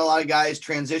haven't had a lot of guys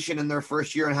transition in their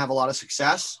first year and have a lot of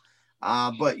success.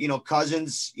 But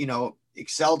Cozens,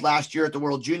 excelled last year at the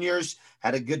World Juniors,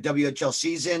 had a good WHL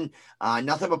season,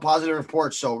 nothing but positive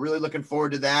reports. So really looking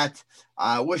forward to that.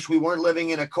 I wish we weren't living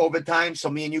in a COVID time, so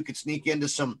me and you could sneak into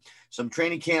some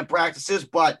training camp practices,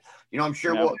 but I'm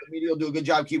sure the media will do a good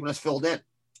job keeping us filled in.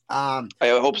 I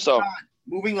hope so.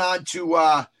 Moving on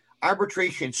to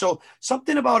arbitration. So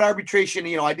something about arbitration,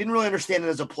 I didn't really understand it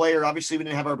as a player. Obviously we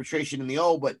didn't have arbitration in the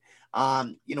O, but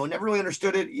never really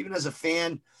understood it even as a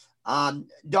fan.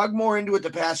 Dug more into it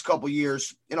the past couple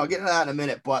years, and I'll get into that in a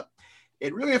minute, but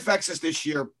it really affects us this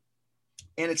year.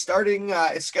 And it's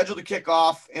scheduled to kick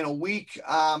off in a week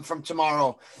from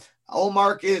tomorrow.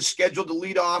 Ullmark is scheduled to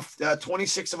lead off the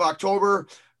 26th of October.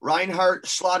 Reinhart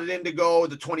slotted in to go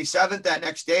the 27th that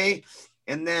next day.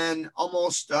 And then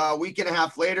almost a week and a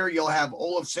half later, you'll have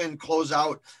Olofsson close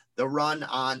out the run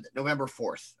on November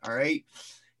 4th. All right.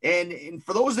 And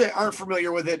for those that aren't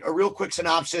familiar with it, a real quick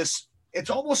synopsis.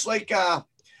 It's almost like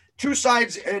two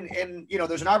sides, and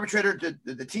there's an arbitrator.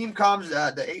 The team comes,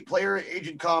 the 8-player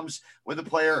agent comes with the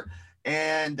player,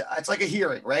 and it's like a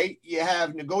hearing, right? You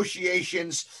have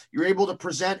negotiations. You're able to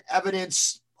present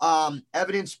evidence.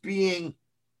 Evidence being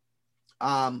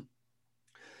from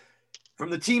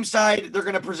the team side, they're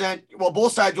going to present. Well,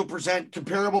 both sides will present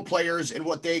comparable players and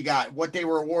what they got, what they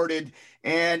were awarded,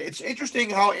 and it's interesting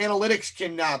how analytics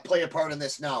can play a part in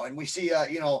this now, and we see a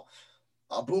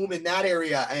boom in that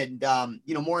area and,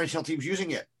 more NHL teams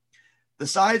using it. The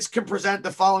sides can present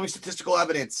the following statistical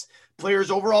evidence: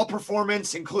 players' overall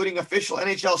performance, including official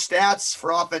NHL stats for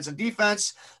offense and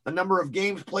defense, the number of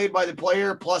games played by the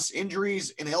player, plus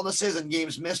injuries and illnesses and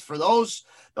games missed for those,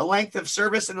 the length of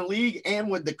service in the league and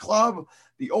with the club,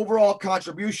 the overall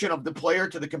contribution of the player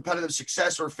to the competitive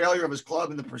success or failure of his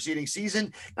club in the preceding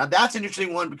season. Now, that's an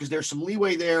interesting one because there's some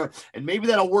leeway there, and maybe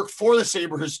that'll work for the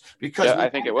Sabres because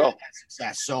I think it will.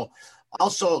 Success. So,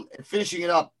 also, finishing it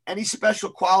up, any special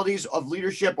qualities of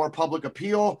leadership or public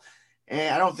appeal.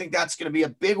 And I don't think that's going to be a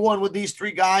big one with these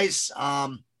three guys.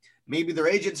 Maybe their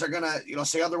agents are going to,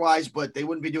 say otherwise, but they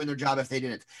wouldn't be doing their job if they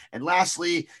didn't. And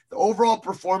lastly, the overall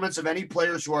performance of any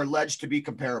players who are alleged to be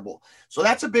comparable. So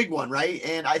that's a big one, right?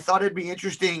 And I thought it'd be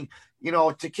interesting,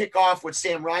 to kick off with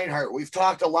Sam Reinhart. We've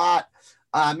talked a lot,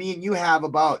 me and you have,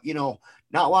 about,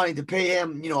 not wanting to pay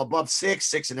him, above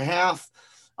 6.5.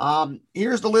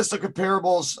 Here's the list of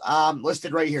comparables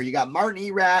listed right here. You got Martin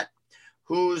Erat,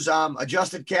 whose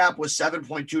adjusted cap was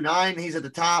 7.29. He's at the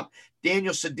top.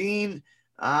 Daniel Sedin,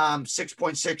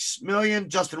 6.6 million.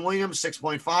 Justin Williams,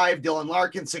 6.5. Dylan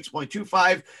Larkin,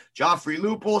 6.25. Joffrey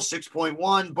Lupul,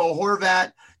 6.1. Bo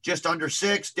Horvat, just under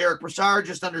 6. Derek Brassard,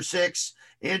 just under 6.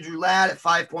 Andrew Ladd at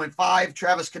 5.5.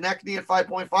 Travis Konechny at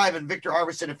 5.5. And Victor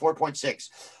Arvidsson at 4.6.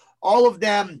 All of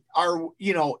them are,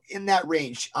 in that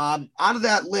range. Out of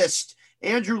that list,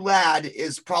 Andrew Ladd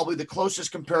is probably the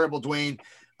closest comparable, Dwayne.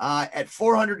 At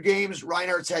 400 games,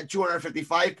 Reinhart's had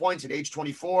 255 points at age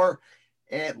 24.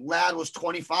 And Ladd was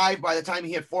 25 by the time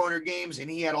he had 400 games,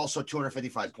 and he had also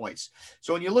 255 points.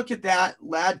 So when you look at that,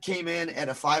 Ladd came in at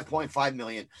a 5.5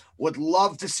 million. Would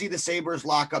love to see the Sabres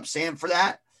lock up Sam for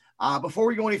that. Before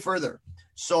we go any further,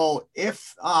 so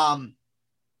if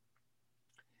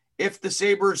the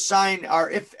Sabres sign,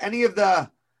 or if any of the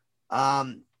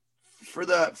for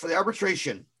the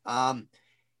arbitration,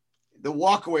 the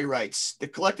walkaway rights, the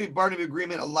collective bargaining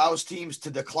agreement allows teams to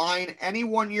decline any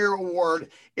 1-year award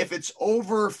if it's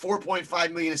over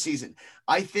 4.5 million a season.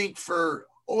 I think for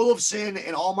Olofsson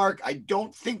and Allmark, I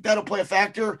don't think that'll play a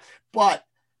factor, but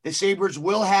the Sabres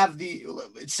will have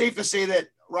it's safe to say that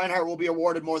Reinhart will be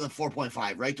awarded more than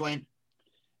 4.5, right, Dwayne?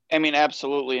 I mean,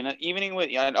 absolutely. And even with,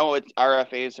 I know it's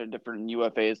RFAs are different than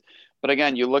UFAs, but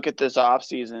again, you look at this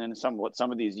offseason and some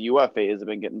of these UFAs have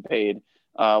been getting paid,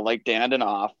 like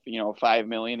Dandanoff, $5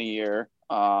 million a year.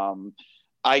 I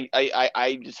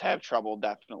just have trouble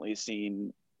definitely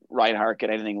seeing Reinhart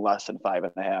get anything less than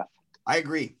 5.5. I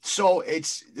agree. So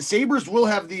it's the Sabres will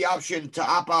have the option to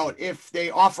opt out if they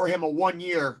offer him a 1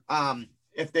 year.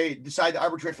 If they decide to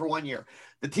arbitrate for 1 year,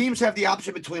 the teams have the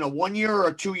option between a 1 year or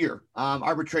a 2 year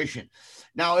arbitration.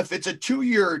 Now, if it's a 2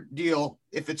 year deal,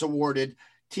 if it's awarded,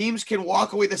 teams can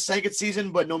walk away the second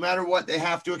season, but no matter what, they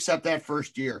have to accept that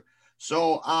first year.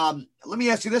 So let me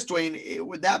ask you this, Dwayne,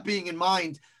 with that being in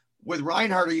mind, with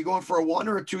Reinhart, are you going for a 1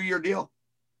 or a 2 year deal?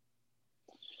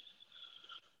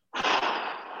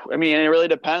 I mean, it really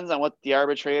depends on what the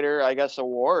arbitrator, I guess,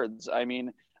 awards. I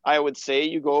mean, I would say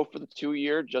you go for the 2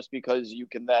 year just because you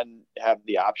can then have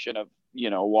the option of,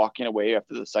 walking away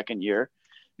after the second year,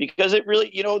 because it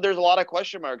really, there's a lot of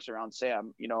question marks around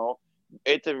Sam.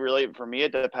 For me,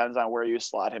 it depends on where you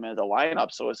slot him into the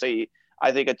lineup. So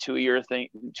I think a 2 year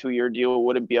deal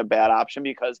wouldn't be a bad option,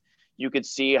 because you could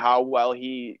see how well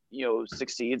he,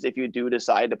 succeeds if you do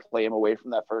decide to play him away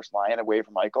from that first line, away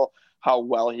from Michael, how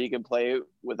well he can play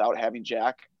without having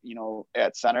Jack,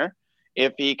 at center.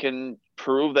 If he can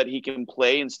prove that he can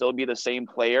play and still be the same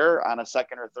player on a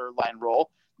second or third line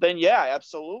role, then yeah,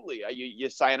 absolutely. You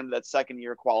sign him to that second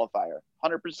year qualifier,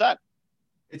 100%.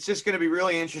 It's just going to be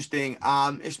really interesting,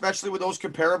 especially with those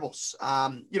comparables.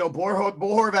 Bo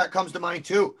Horvat comes to mind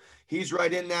too. He's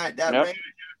right in that yep. range.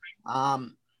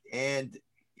 And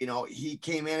he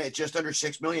came in at just under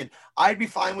 6 million. I'd be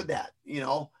fine with that.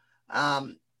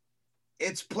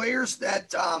 It's players that,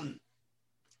 that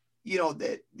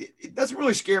it doesn't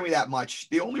really scare me that much.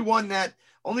 The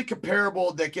only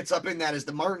comparable that gets up in that is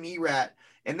the Martin Erat,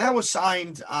 and that was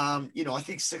signed, I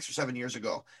think 6 or 7 years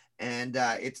ago. And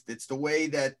it's the way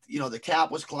that, the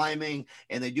cap was climbing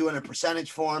and they do it in a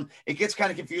percentage form. It gets kind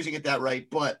of confusing at that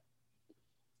rate. But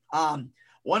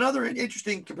one other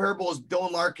interesting comparable is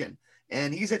Dylan Larkin,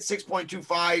 and he's at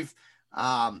 6.25.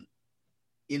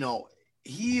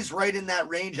 He's right in that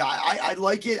range. I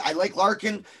like it. I like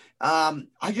Larkin.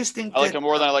 I just think I like him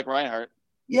more than I like Reinhart.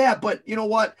 Yeah, but you know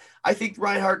what? I think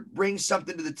Reinhart brings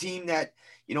something to the team that,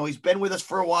 he's been with us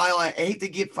for a while. I hate to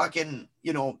get fucking,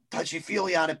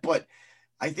 touchy-feely on it, but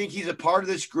I think he's a part of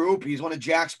this group. He's one of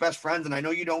Jack's best friends, and I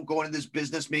know you don't go into this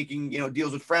business making,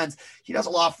 deals with friends. He does a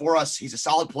lot for us. He's a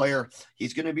solid player.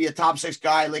 He's going to be a top 6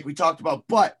 guy like we talked about,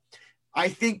 but I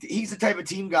think he's the type of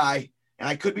team guy, and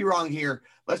I could be wrong here.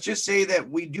 Let's just say that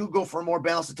we do go for a more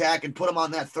balanced attack and put him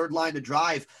on that third line to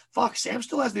drive. Fuck, Sam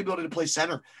still has the ability to play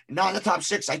center and not in the top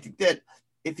six. I think that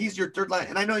if he's your third line,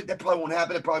 and I know that probably won't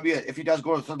happen. It'd probably be if he does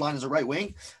go to the third line as a right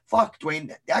wing. Fuck,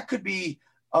 Dwayne, that could be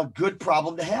a good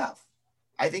problem to have.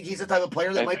 I think he's the type of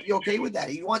player that might be okay with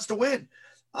that. He wants to win.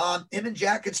 Him and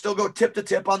Jack could still go tip to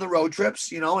tip on the road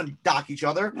trips, and dock each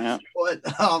other. Yeah. But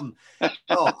I'm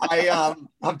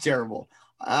terrible.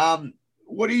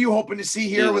 What are you hoping to see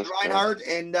here with Reinhart?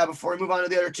 And before we move on to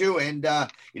the other two, and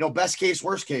best case,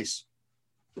 worst case.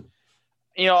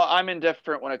 I'm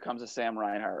indifferent when it comes to Sam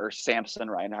Reinhart or Samson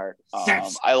Reinhart.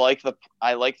 I like the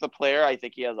player. I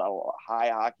think he has a high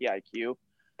hockey IQ.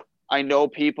 I know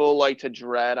people like to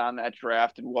dread on that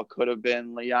draft and what could have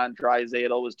been. Leon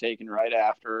Draisaitl was taken right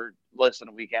after.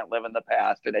 Listen, we can't live in the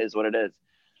past. It is what it is.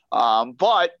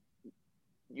 But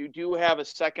you do have a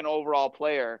second overall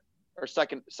player or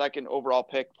second overall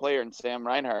pick player in Sam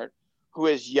Reinhart, who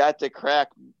has yet to crack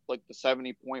like the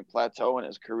 70-point plateau in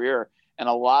his career. And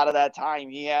a lot of that time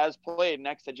he has played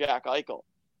next to Jack Eichel.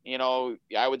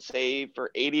 I would say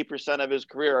for 80% of his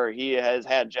career, he has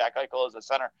had Jack Eichel as a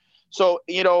center. So,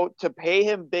 to pay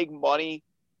him big money,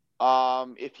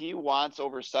 if he wants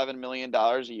over $7 million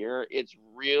a year, it's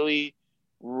really,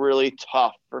 really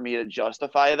tough for me to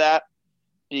justify that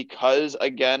because,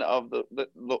 again, of the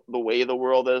way the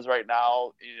world is right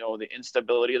now, the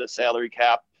instability of the salary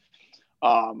cap.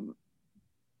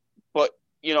 But,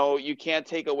 you can't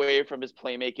take away from his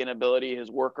playmaking ability,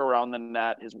 his work around the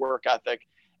net, his work ethic,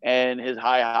 and his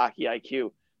high hockey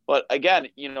IQ. But again,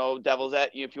 if you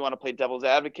want to play devil's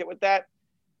advocate with that,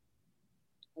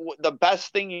 the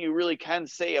best thing you really can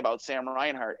say about Sam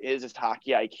Reinhart is his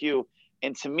hockey IQ.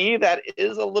 And to me, that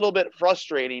is a little bit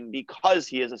frustrating because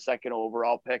he is a second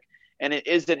overall pick and it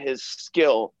isn't his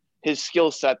skill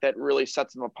set that really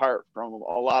sets him apart from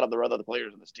a lot of the other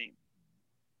players on this team.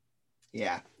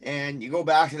 Yeah. And you go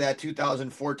back to that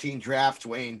 2014 draft,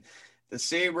 Wayne, the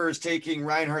Sabres taking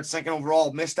Reinhart second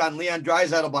overall, missed on Leon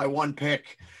Draisaitl by one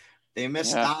pick. They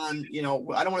missed on, I don't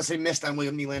want to say missed on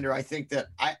William Nylander. I think that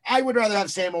I would rather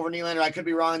have Sam over Nylander. I could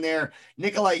be wrong there.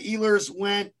 Nikolai Ehlers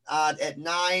went at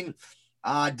 9,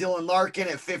 Dylan Larkin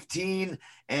at 15,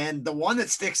 and the one that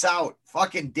sticks out,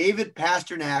 fucking David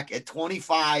Pastrnak at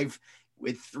 25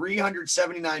 with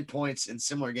 379 points in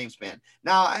similar game span.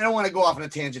 Now, I don't want to go off on a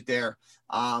tangent there,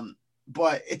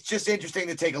 but it's just interesting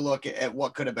to take a look at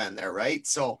what could have been there, right?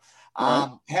 So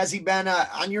has he been,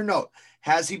 on your note,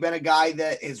 has he been a guy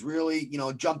that has really,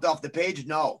 jumped off the page?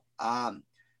 No.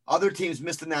 Other teams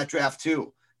missed in that draft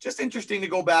too. Just interesting to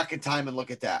go back in time and look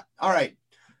at that. All right.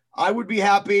 I would be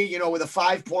happy, with a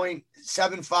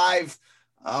 5.75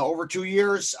 over 2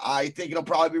 years. I think it'll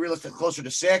probably be realistic closer to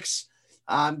 6.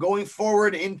 Going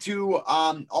forward into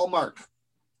Ullmark.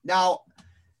 Now,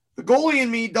 the goalie in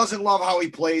me doesn't love how he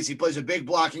plays. He plays a big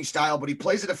blocking style, but he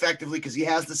plays it effectively because he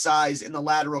has the size and the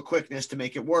lateral quickness to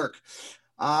make it work.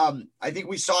 I think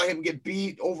we saw him get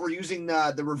beat over using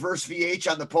the reverse VH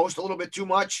on the post a little bit too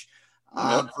much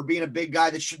for being a big guy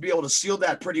that should be able to seal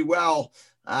that pretty well.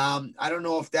 I don't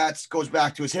know if that goes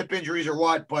back to his hip injuries or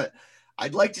what, but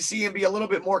I'd like to see him be a little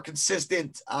bit more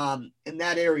consistent in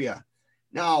that area.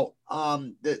 Now,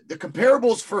 the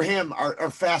comparables for him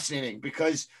are fascinating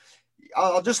because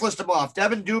I'll just list them off.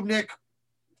 Devin Dubnyk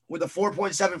with a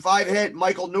 4.75 hit,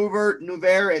 Michael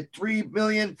Neuvirth at $3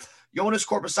 million, Jonas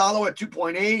Korpisalo at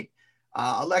 2.8,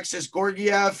 Alexis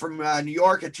Georgiev from New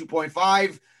York at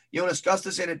 2.5, Jonas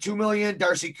Gustafsson at $2 million,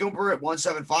 Darcy Kuemper at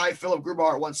 1.75, Philip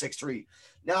Grubauer at 1.63.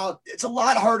 Now, it's a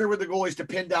lot harder with the goalies to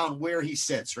pin down where he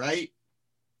sits, right?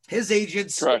 His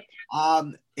agents, are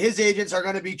going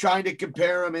to be trying to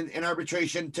compare him in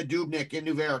arbitration to Dubnyk and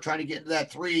Neuvirth, trying to get into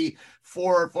that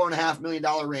 $4.5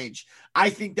 million range. I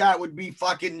think that would be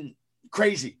fucking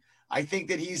crazy. I think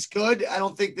that he's good. I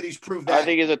don't think that he's proved that. I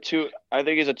think he's a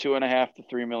 $2.5 to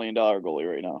 $3 million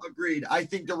goalie right now. Agreed. I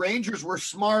think the Rangers were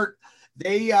smart.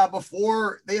 They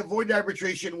before they avoided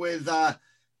arbitration with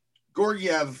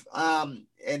Georgiev,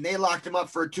 and they locked him up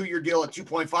for a 2-year deal at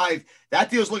 2.5. That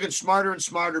deal's looking smarter and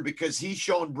smarter because he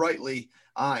shone brightly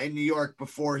in New York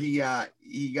before he got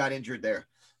injured there.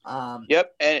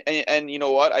 Yep, and you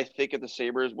know what? I think if the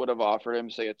Sabres would have offered him,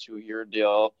 say, a 2-year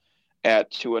deal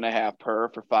at 2.5 per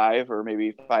for 5 or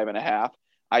maybe 5.5,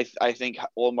 I think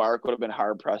Ullmark would have been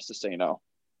hard pressed to say no.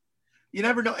 You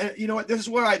never know. And you know what? This is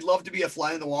where I'd love to be a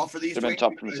fly on the wall for these. It's been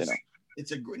tough for me to say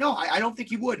no. I don't think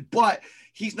he would, but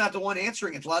he's not the one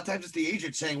answering it. A lot of times it's the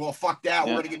agent saying, well, fuck that.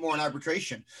 We're going to get more in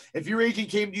arbitration. If your agent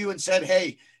came to you and said,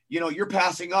 hey, you're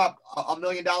passing up $1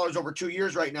 million over 2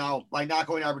 years right now by not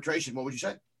going to arbitration, what would you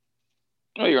say?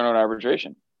 Oh, you're going to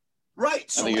arbitration. Right. I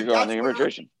So think like, you're going the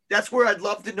arbitration. that's where I'd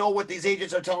love to know what these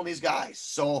agents are telling these guys.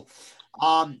 So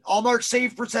Allmark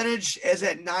save percentage is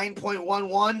at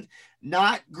 9.11.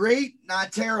 Not great,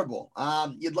 not terrible.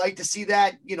 You'd like to see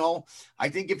that, I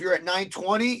think if you're at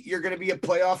 920, you're going to be a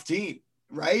playoff team,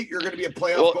 right? You're going to be a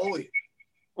playoff goalie.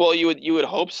 Well, you would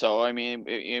hope so. I mean,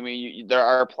 there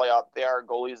are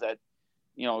goalies that,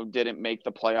 didn't make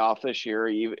the playoff this year,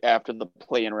 even after the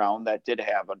play-in round, that did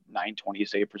have a 920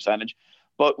 save percentage.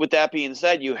 But with that being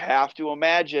said, you have to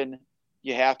imagine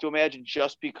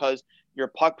just because your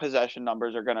puck possession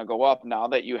numbers are going to go up now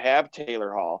that you have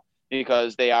Taylor Hall,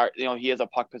 because they are, he is a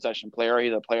puck possession player.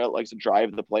 He's a player that likes to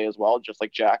drive the play as well, just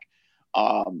like Jack.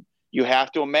 You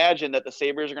have to imagine that the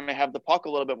Sabres are going to have the puck a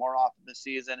little bit more often this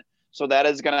season. So that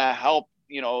is going to help,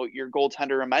 your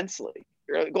goaltender immensely.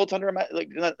 Your goaltender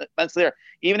immensely there.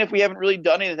 Even if we haven't really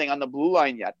done anything on the blue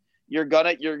line yet, you're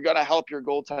gonna help your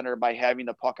goaltender by having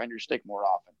the puck on your stick more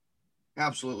often.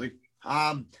 Absolutely.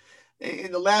 And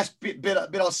the last bit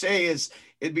I'll say is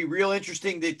it'd be real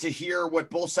interesting to hear what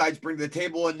both sides bring to the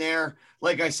table in there.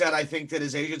 Like I said, I think that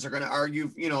his agents are going to argue,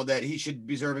 that he should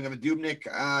be deserving of a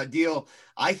Dubnyk deal.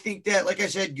 I think that, like I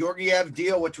said, Georgiev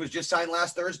deal, which was just signed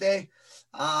last Thursday,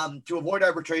 to avoid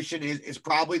arbitration is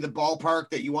probably the ballpark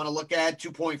that you want to look at,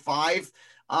 2.5.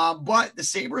 But the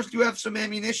Sabres do have some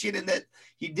ammunition in that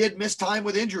he did miss time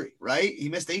with injury, right? He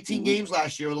missed 18 games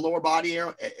last year with a lower body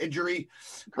injury.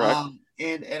 Correct.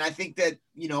 And I think that,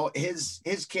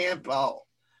 his camp,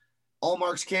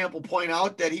 Allmark's camp will point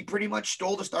out that he pretty much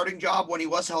stole the starting job when he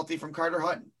was healthy from Carter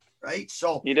Hutton, right?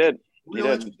 So he did.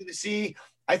 Really interesting to see.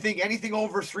 I think anything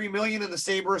over $3 million in the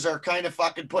Sabres are kind of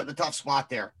fucking put in a tough spot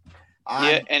there.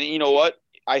 Yeah, and you know what?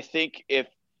 I think if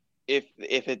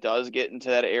it does get into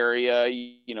that area,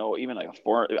 even like a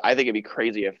 4, I think it'd be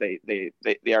crazy if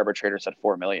the arbitrator said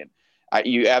 $4 million.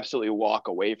 You absolutely walk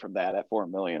away from that at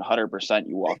 $4 million. 100%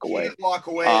 you walk away. Walk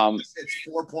away. It's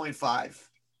 4.5.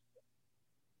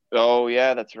 Oh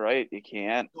yeah, that's right. You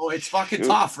can't. Oh, it's fucking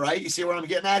tough, right? You see what I'm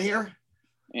getting at here?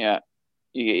 Yeah.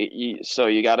 So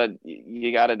you gotta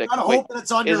hope that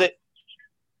it's under. Is it?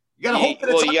 You gotta hope that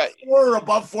it's under 4 or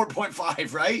above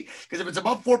 4.5, right? Because if it's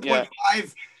above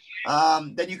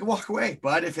 4.5, then you can walk away.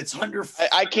 But if it's under,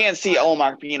 I can't see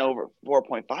Allmark being over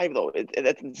 4.5 though.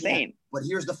 That's insane. Yeah, but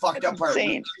here's the fucked up part.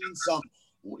 We've seen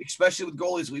especially with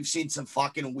goalies, we've seen some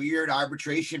fucking weird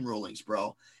arbitration rulings,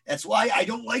 bro. That's why I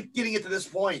don't like getting it to this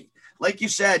point. Like you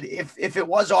said, if it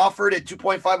was offered at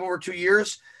 2.5 over 2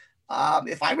 years,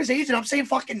 if I was agent, I'm saying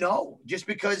fucking no, just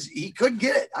because he could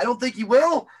get it. I don't think he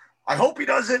will. I hope he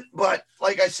doesn't, but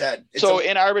like I said.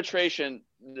 In arbitration,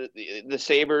 the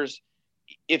Sabres,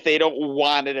 if they don't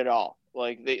want it at all,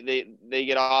 like they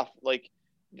get off, so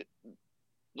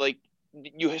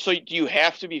do you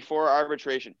have to be for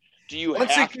arbitration? Do you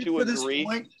have to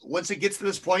agree? Once it gets to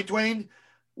this point, Dwayne,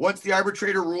 once the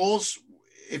arbitrator rules,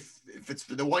 if it's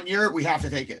for the 1 year, we have to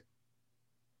take it.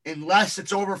 Unless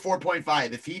it's over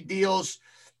 4.5.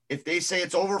 If they say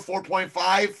it's over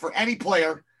 4.5 for any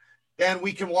player, then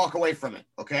we can walk away from it.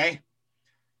 Okay.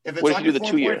 If it's under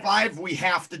 4.5, we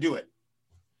have to do it.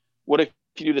 What if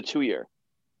you do the 2 year?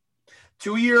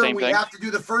 2 year, we have to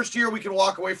do the first year. We can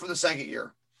walk away from the second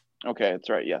year. Okay. That's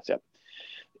right. Yes. Yep.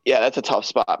 Yeah, that's a tough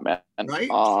spot, man. Right?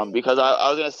 Because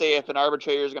I was gonna say if an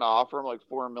arbitrator is gonna offer him like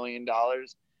 $4 million,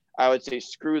 I would say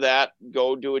screw that.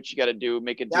 Go do what you got to do.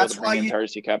 Make a deal to bring in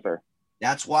Darcy Kuemper.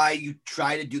 That's why you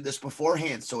try to do this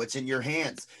beforehand, so it's in your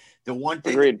hands. The one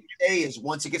thing Agreed. I say is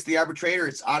once it gets to the arbitrator,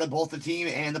 it's out of both the team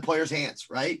and the player's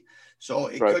hands, right? So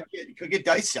it could get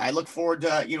dicey. I look forward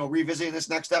to revisiting this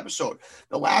next episode.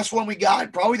 The last one we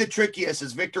got, probably the trickiest,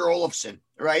 is Victor Olofsson,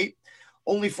 right?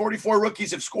 Only 44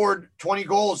 rookies have scored 20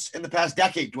 goals in the past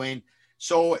decade, Dwayne.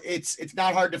 So it's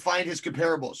not hard to find his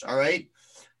comparables, all right?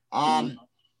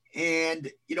 And,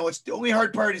 it's the only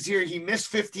hard part is here. He missed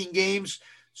 15 games.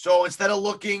 So instead of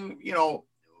looking,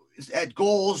 at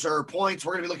goals or points,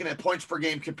 we're going to be looking at points per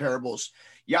game comparables.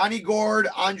 Yanni Gourde,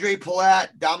 Andre Palat,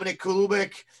 Dominic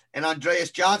Kulubik, and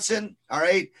Andreas Johnson, all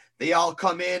right? They all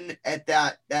come in at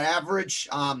that average.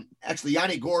 Actually,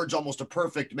 Yanni Gourde's almost a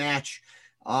perfect match.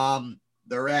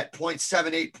 They're at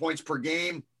 0.78 points per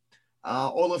game.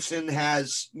 Olofsson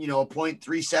has,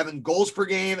 0.37 goals per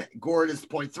game. Gourde is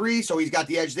 0.3, so he's got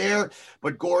the edge there.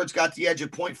 But Gourde's got the edge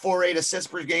at 0.48 assists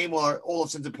per game, while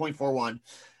Olofsson's at 0.41.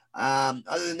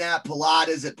 Other than that, Palat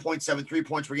is at 0.73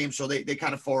 points per game, so they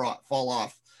kind of fall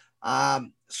off.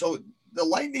 So the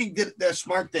Lightning did the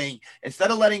smart thing.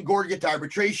 Instead of letting Gourde get to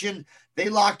arbitration, they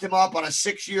locked him up on a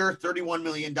 6-year, $31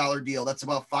 million deal. That's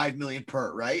about $5 million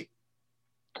per, right?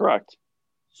 Correct.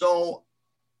 So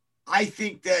I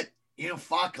think that,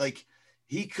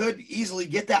 he could easily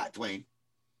get that, Dwayne.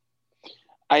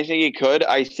 I think he could.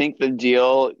 I think the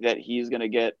deal that he's going to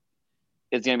get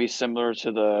is going to be similar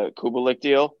to the Kubalik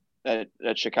deal that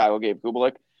Chicago gave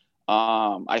Kubalik.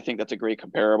 I think that's a great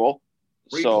comparable.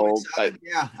 3.7.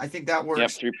 Yeah, I think that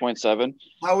works. Yep, 3.7.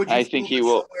 How would you? I think he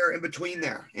will somewhere in between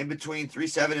there, in between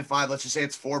 3.7 and 5. Let's just say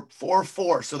it's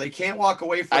 4.4, so they can't walk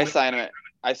away from it. I sign him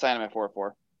at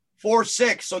 4.4.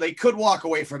 4.6, so they could walk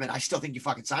away from it. I still think you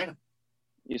fucking sign him.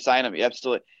 You sign him,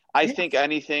 absolutely. I think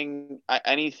anything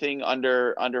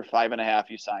under 5.5,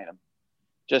 you sign him,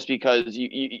 just because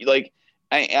you like.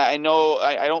 I know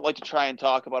I don't like to try and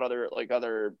talk about other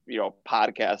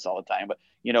podcasts all the time, but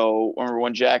remember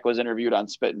when Jack was interviewed on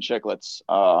Spit and Chicklets,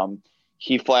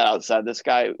 he flat out said this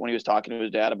guy, when he was talking to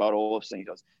his dad about Olofsson, he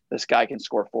goes, "This guy can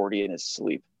score 40 in his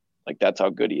sleep. Like, that's how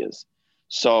good he is."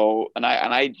 So,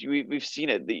 we've seen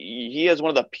it. He has one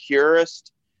of the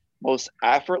purest, most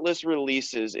effortless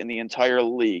releases in the entire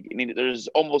league. I mean, there's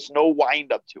almost no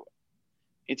wind up to it.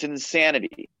 It's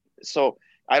insanity. So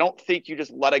I don't think you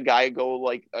just let a guy go,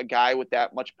 like a guy with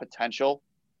that much potential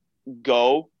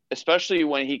go, especially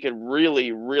when he could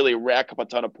really, really rack up a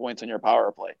ton of points on your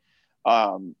power play.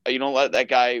 You don't let that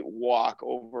guy walk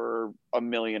over $1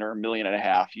 million or $1.5 million.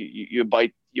 You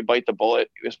bite the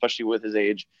bullet, especially with his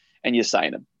age, and you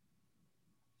sign him.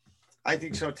 I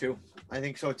think so too.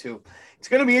 It's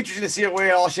going to be interesting to see where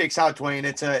it all shakes out, Dwayne.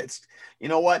 It's you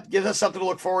know what, gives us something to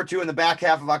look forward to in the back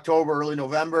half of October, early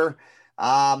November.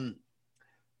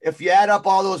 If you add up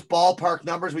all those ballpark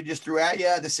numbers we just threw at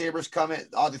you, the Sabres come in,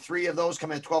 the three of those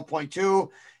come in at 12.2.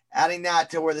 Adding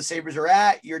that to where the Sabres are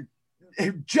at, you're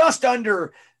just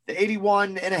under the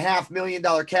 $81.5 million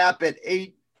cap at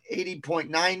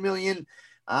 $80.9 million.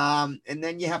 And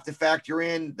then you have to factor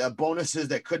in the bonuses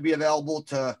that could be available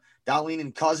to Dahlin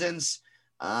and Cousins.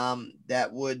 That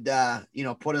would,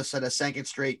 put us at a second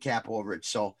straight cap overage.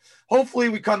 So hopefully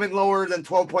we come in lower than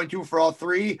 12.2 for all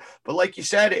three. But like you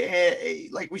said,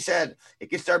 like we said,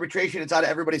 it gets to arbitration. It's out of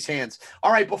everybody's hands.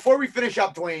 All right. Before we finish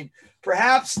up, Dwayne,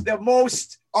 perhaps the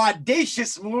most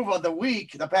audacious move of the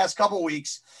week, the past couple of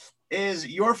weeks, is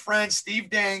your friend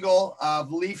Steve Dangle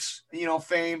of Leafs,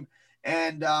 fame,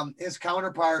 and his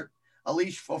counterpart,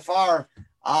 Alish Fofar,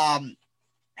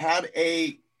 had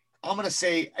I'm going to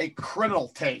say a criminal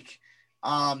take.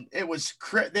 It was,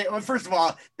 first of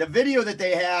all, the video that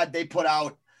they put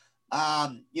out,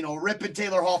 ripping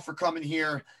Taylor Hall for coming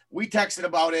here. We texted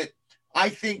about it. I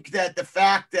think that the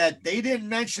fact that they didn't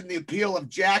mention the appeal of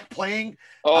Jack playing,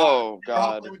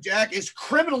 God, with Jack is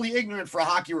criminally ignorant for a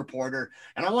hockey reporter.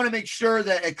 And I want to make sure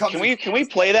that it comes. Can we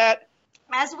play that?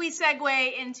 As we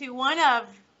segue into one of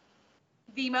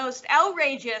the most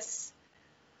outrageous,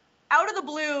 out of the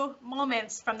blue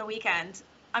moments from the weekend,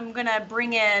 I'm going to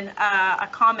bring in a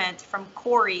comment from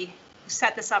Corey, who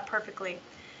set this up perfectly.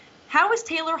 How is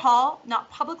Taylor Hall not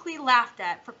publicly laughed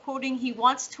at for quoting he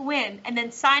wants to win and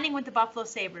then signing with the Buffalo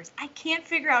Sabres? I can't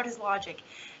figure out his logic.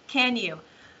 Can you?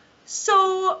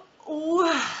 So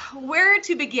where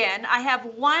to begin? I have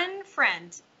one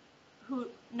friend who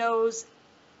knows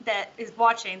that is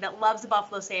watching that loves the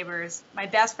Buffalo Sabres. My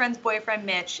best friend's boyfriend,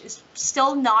 Mitch, is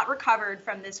still not recovered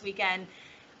from this weekend.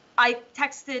 I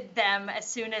texted them as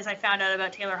soon as I found out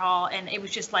about Taylor Hall, and it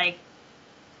was just like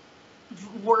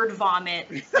word vomit,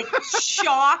 like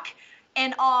shock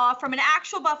and awe from an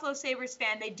actual Buffalo Sabres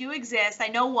fan. They do exist. I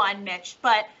know one, Mitch,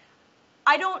 but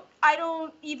I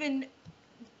don't even,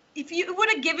 if you would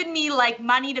have given me like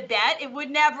money to bet, it would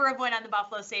never have went on the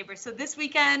Buffalo Sabres. So this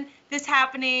weekend, this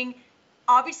happening,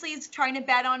 obviously he's trying to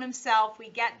bet on himself. We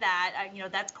get that.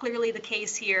 That's clearly the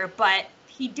case here. But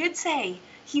he did say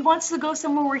he wants to go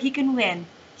somewhere where he can win.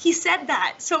 He said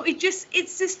that. So it's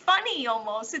just funny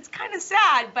almost. It's kind of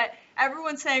sad. But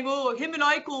everyone's saying, oh, him and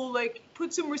Eichel, like,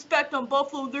 put some respect on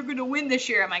Buffalo. They're going to win this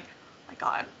year. I'm like, oh, my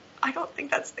God, I don't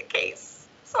think that's the case.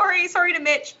 Sorry to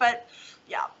Mitch, but,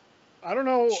 yeah. I don't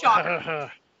know.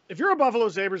 Shocker. If you're a Buffalo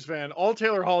Sabres fan, all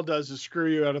Taylor Hall does is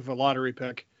screw you out of a lottery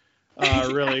pick.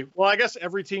 Really. Well, I guess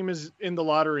every team is in the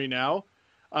lottery now.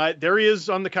 There he is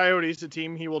on the Coyotes, a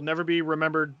team he will never be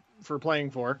remembered for playing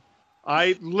for.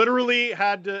 I literally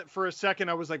had to, for a second,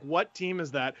 I was like, what team is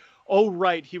that? Oh,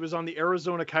 right. He was on the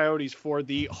Arizona Coyotes for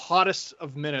the hottest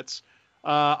of minutes.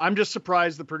 I'm just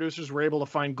surprised the producers were able to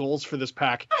find goals for this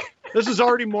pack. This is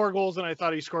already more goals than I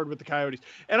thought he scored with the Coyotes.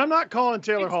 And I'm not calling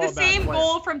Taylor Hall a bad player. It's the same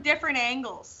goal from different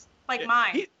angles, like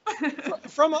mine.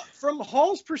 From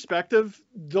Hall's perspective,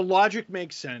 the logic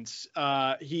makes sense.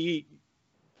 He,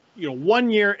 1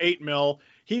 year, $8 million.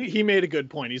 He made a good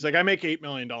point. He's like, I make $8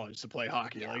 million to play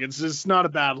hockey. Yeah. Like, it's not a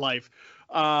bad life.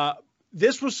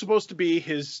 This was supposed to be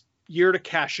his year to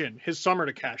cash in, his summer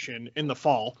to cash in the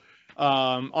fall.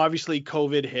 Obviously,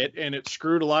 COVID hit, and it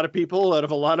screwed a lot of people out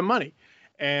of a lot of money.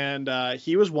 And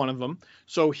he was one of them.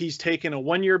 So he's taken a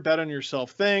 1-year bet on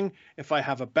yourself thing. If I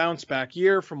have a bounce back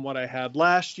year from what I had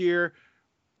last year,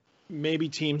 maybe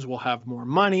teams will have more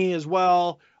money as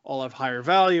well. I'll have higher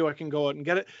value. I can go out and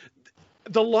get it.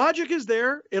 The logic is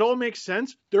there. It all makes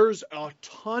sense. There's a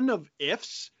ton of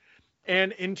ifs.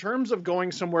 And in terms of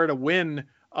going somewhere to win,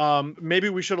 maybe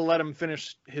we should have let him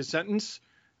finish his sentence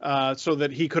so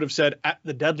that he could have said at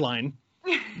the deadline,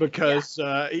 because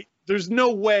there's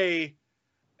no way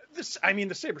the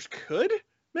Sabres could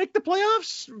make the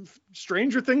playoffs.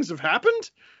 Stranger things have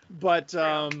happened, but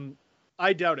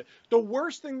I doubt it. The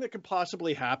worst thing that could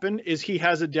possibly happen is he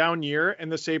has a down year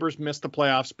and the Sabres miss the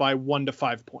playoffs by 1 to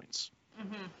 5 points.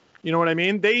 Mm-hmm. You know what I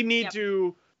mean? They need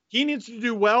to, he needs to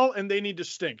do well and they need to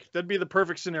stink. That'd be the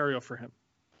perfect scenario for him.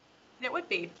 It would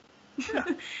be. Yeah.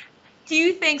 Do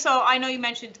you think so? I know you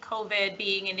mentioned COVID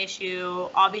being an issue.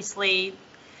 Obviously,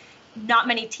 not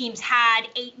many teams had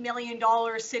 $8 million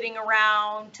sitting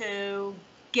around to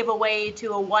give away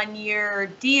to a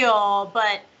 1-year deal.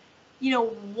 But,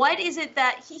 what is it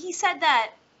that he said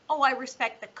that, I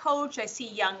respect the coach. I see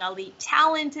young elite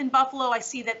talent in Buffalo. I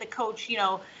see that the coach,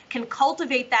 can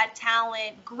cultivate that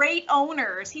talent. Great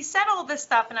owners. He said all this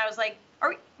stuff. And I was like,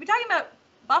 are we talking about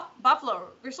Buffalo?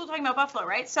 We're still talking about Buffalo,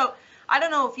 right? So I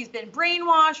don't know if he's been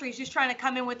brainwashed or he's just trying to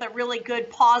come in with a really good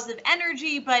positive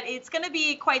energy, but it's going to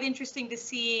be quite interesting to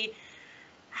see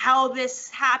how this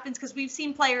happens, because we've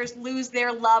seen players lose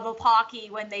their love of hockey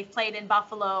when they've played in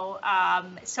Buffalo.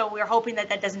 So we're hoping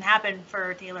that doesn't happen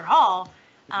for Taylor Hall.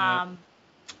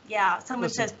 Someone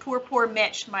says, poor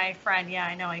Mitch, my friend. Yeah,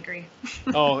 I know, I agree.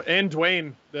 And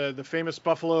Dwayne, the famous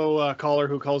Buffalo caller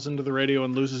who calls into the radio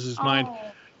and loses his mind.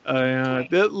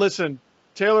 Listen,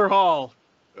 Taylor Hall,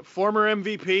 former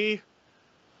MVP,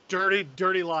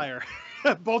 dirty liar.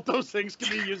 Both those things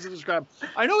can be used to describe.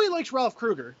 I know he likes Ralph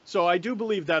Kruger, so I do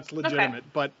believe that's legitimate. Okay.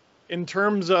 But in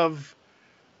terms of,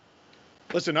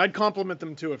 listen, I'd compliment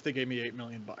them too if they gave me $8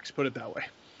 million. Put it that way.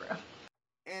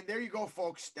 And there you go,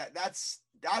 folks. That's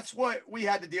what we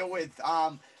had to deal with.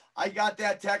 I got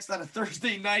that text on a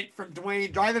Thursday night from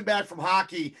Dwayne driving back from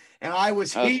hockey, and I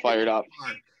was fired up.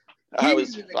 I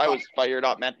was fired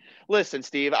up, man. Listen,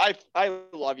 Steve, I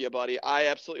love you, buddy. I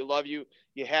absolutely love you.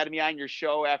 You had me on your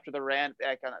show after the rant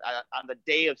back on the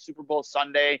day of Super Bowl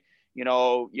Sunday.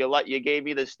 You gave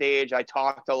me the stage. I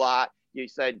talked a lot. You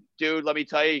said, dude, let me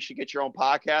tell you should get your own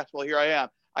podcast. Well, here I am.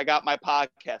 I got my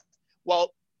podcast.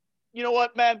 Well, you know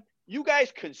what, man? You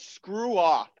guys can screw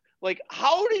off. Like,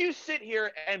 how do you sit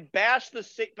here and bash not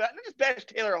just bash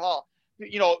Taylor Hall?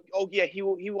 He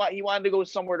wanted to go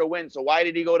somewhere to win. So why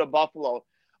did he go to Buffalo?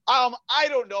 I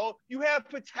don't know. You have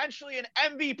potentially an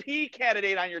MVP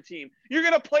candidate on your team. You're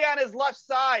going to play on his left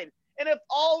side. And if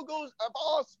all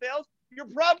else fails, you're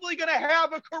probably going to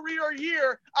have a career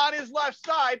year on his left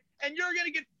side, and you're going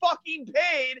to get fucking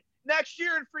paid next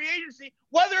year in free agency,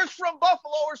 whether it's from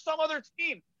Buffalo or some other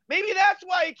team. Maybe that's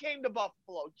why he came to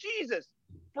Buffalo. Jesus,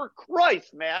 for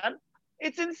Christ, man.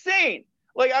 It's insane.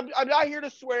 Like, I'm not here to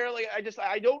swear. Like,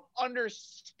 I don't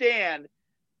understand,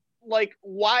 like,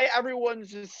 why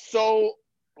everyone's just so,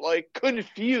 like,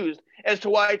 confused as to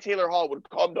why Taylor Hall would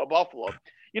come to Buffalo.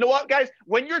 You know what, guys?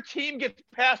 When your team gets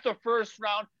past the first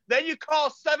round, then you call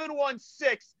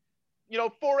 716-480.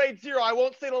 I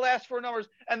won't say the last 4 numbers.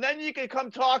 And then you can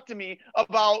come talk to me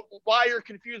about why you're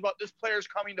confused about this player's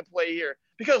coming to play here.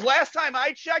 Because last time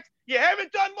I checked, you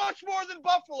haven't done much more than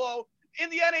Buffalo in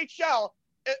the NHL.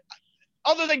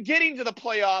 Other than getting to the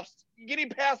playoffs, getting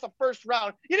past the first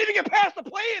round. You didn't even get past the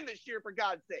play-in this year, for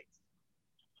God's sakes.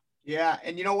 Yeah,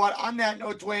 and you know what? On that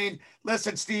note, Dwayne,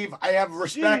 listen, Steve, I have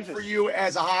respect for you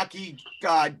as a hockey,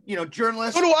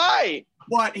 journalist. So do I.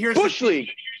 But here's Bush League.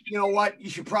 You know what? You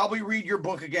should probably read your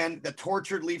book again, The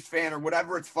Tortured Leaf Fan, or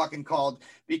whatever it's fucking called,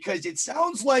 because it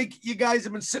sounds like you guys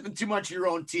have been sipping too much of your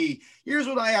own tea. Here's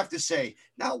what I have to say.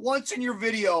 Not once in your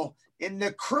video, in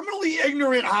the criminally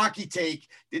ignorant hockey take,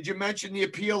 did you mention the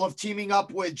appeal of teaming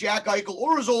up with Jack Eichel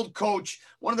or his old coach,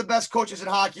 one of the best coaches in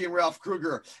hockey, in Ralph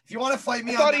Kruger. If you want to fight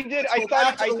me, I thought he did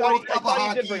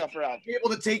bring up Ralph. Be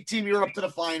able to take Team Europe to the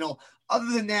final.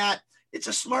 Other than that, it's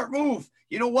a smart move.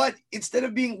 You know what? Instead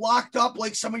of being locked up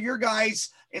like some of your guys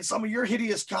and some of your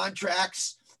hideous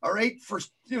contracts, all right, for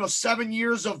 7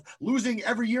 years of losing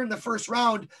every year in the first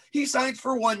round, he signs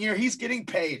for 1 year. He's getting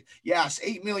paid. Yes,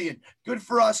 $8 million. Good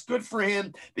for us. Good for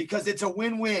him, because it's a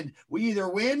win-win. We either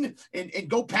win and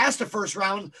go past the first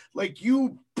round like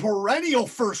you perennial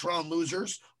first round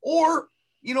losers, or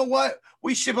you know what?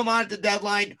 We ship him on at the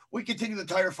deadline. We continue the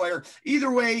tire fire.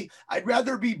 Either way, I'd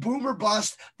rather be boom or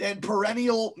bust than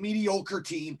perennial mediocre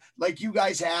team like you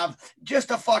guys have,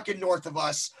 just a fucking north of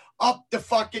us, up the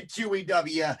fucking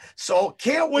QEW. So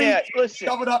can't wait to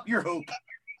shove it up your hoop.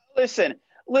 Listen.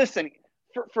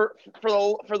 For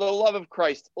the love of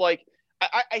Christ, like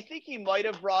I think he might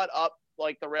have brought up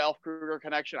like the Ralph Kruger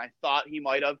connection. I thought he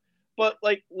might have, but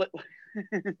like,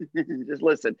 just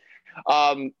listen.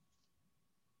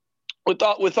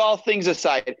 With all things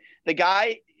aside, the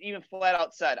guy even flat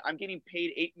out said, "I'm getting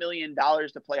paid $8 million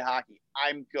to play hockey.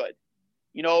 I'm good."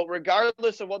 You know,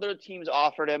 regardless of what other teams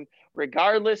offered him,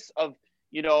 regardless of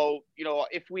you know,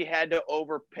 if we had to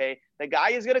overpay, the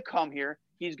guy is going to come here.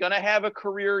 He's going to have a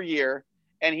career year,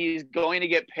 and he's going to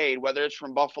get paid, whether it's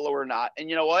from Buffalo or not. And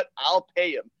you know what? I'll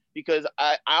pay him because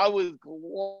I would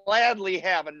gladly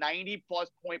have a 90-plus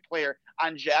point player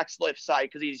on Jack's left side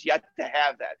because he's yet to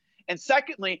have that. And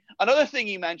secondly, another thing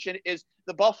he mentioned is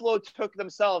the Buffalo took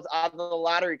themselves out of the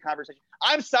lottery conversation.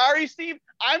 I'm sorry, Steve.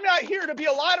 I'm not here to be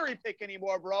a lottery pick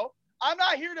anymore, bro. I'm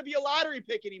not here to be a lottery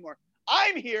pick anymore.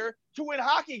 I'm here to win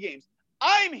hockey games.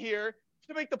 I'm here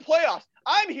to make the playoffs.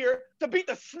 I'm here to beat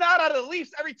the snot out of the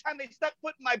Leafs every time they step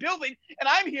foot in my building. And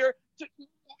I'm here to,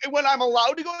 when I'm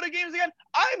allowed to go to games again,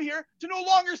 I'm here to no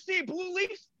longer see blue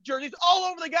Leafs jerseys all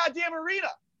over the goddamn arena.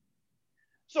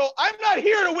 So I'm not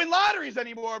here to win lotteries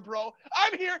anymore, bro.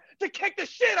 I'm here to kick the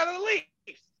shit out of the Leafs.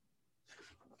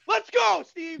 Let's go,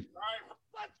 Steve.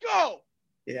 Let's go.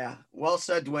 Yeah, well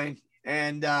said, Dwayne.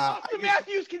 And Austin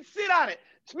Matthews can sit on it.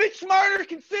 Mitch Marner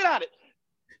can sit on it.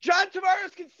 John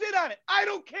Tavares can sit on it. I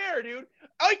don't care, dude.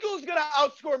 Eichel's going to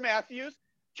outscore Matthews.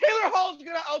 Taylor Hall's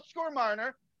going to outscore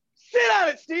Marner. Sit on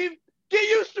it, Steve. Get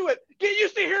used to it. Get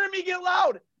used to hearing me get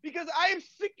loud because I am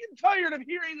sick and tired of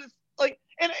hearing this. Like,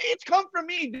 and it's come from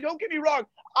me. Don't get me wrong.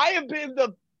 I have been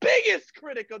the biggest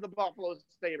critic of the Buffalo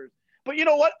Sabres. But you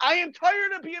know what? I am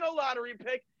tired of being a lottery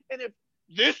pick. And if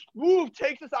this move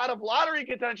takes us out of lottery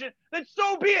contention, then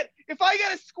so be it. If I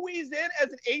got to squeeze in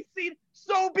as an 8th seed,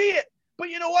 so be it. But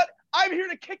you know what? I'm here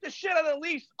to kick the shit out of the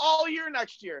Leafs all year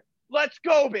next year. Let's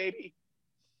go, baby.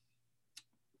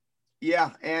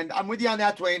 Yeah, and I'm with you on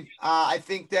that, Dwayne. I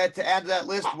think that to add to that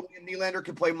list, William Nylander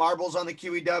can play marbles on the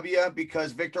QEW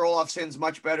because Victor Olofsson's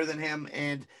much better than him,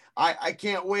 and I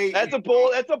can't wait. That's a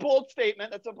bold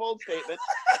statement. It's a bold statement.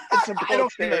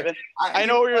 I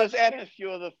know we're just adding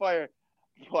fuel to the fire,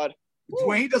 but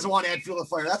Dwayne doesn't want to add fuel to the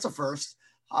fire. That's a first.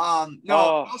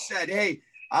 Well said. Hey,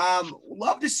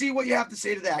 love to see what you have to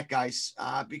say to that, guys,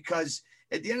 because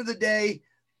at the end of the day,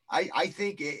 I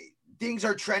think things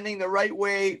are trending the right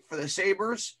way for the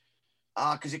Sabres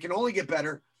because it can only get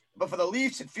better. But for the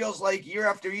Leafs, it feels like year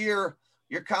after year,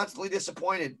 you're constantly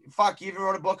disappointed. Fuck, you even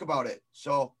wrote a book about it.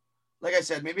 So, like I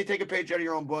said, maybe take a page out of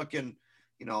your own book and,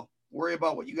 you know, worry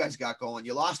about what you guys got going.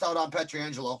 You lost out on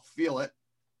Pietrangelo. Feel it.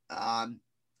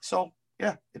 So,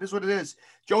 yeah, it is what it is.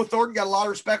 Joe Thornton got a lot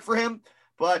of respect for him,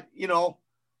 but, you know,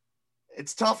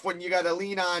 it's tough when you got to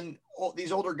lean on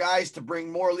these older guys to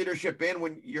bring more leadership in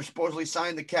when you're supposedly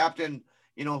signed the captain,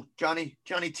 you know, Johnny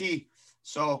T.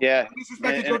 So yeah,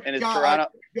 and his Toronto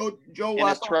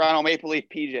Maple Leaf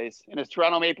PJs, and his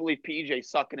Toronto Maple Leaf PJ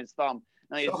sucking his thumb.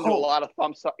 Now he's gonna do a lot of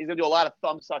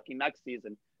thumb sucking next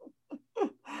season.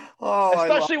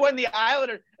 Especially when the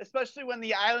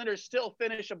Islanders still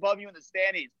finish above you in the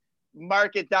standings.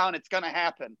 Mark it down. It's gonna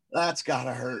happen. That's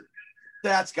gotta hurt.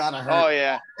 Oh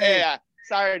yeah. Yeah.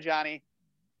 Sorry, Johnny.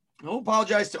 Don't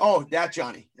apologize to that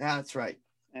Johnny. Yeah, that's right.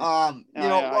 Well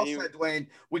said, Dwayne.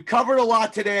 We covered a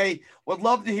lot today. Would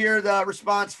love to hear the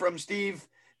response from Steve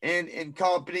and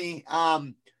company.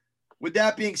 With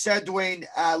that being said, Dwayne,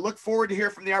 look forward to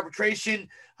hear from the arbitration.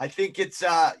 I think it's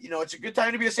it's a good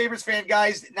time to be a Sabres fan,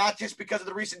 guys, not just because of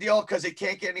the recent deal, because it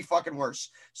can't get any fucking worse.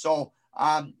 So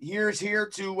here's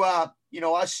to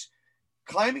us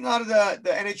climbing out of the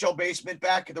NHL basement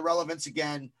back at the relevance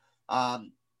again.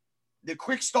 The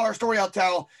quick story I'll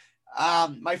tell.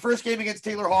 My first game against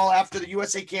Taylor Hall after the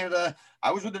USA Canada,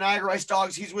 I was with the Niagara Ice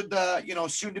Dogs. He's with the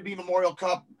soon to be Memorial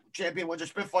Cup champion Windsor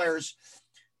Spitfires.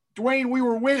 Dwayne, we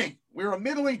were winning. We were a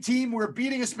middling team. We were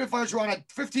beating the Spitfires. We're on a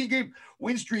 15-game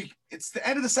win streak. It's the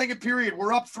end of the second period.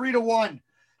 We're up 3-1.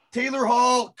 Taylor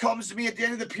Hall comes to me at the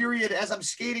end of the period as I'm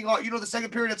skating off. The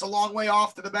second period, it's a long way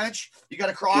off to the bench. You got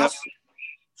to cross. Yep.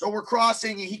 So we're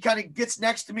crossing, and he kind of gets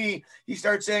next to me. He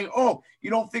starts saying, "Oh, you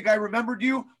don't think I remembered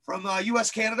you from U.S.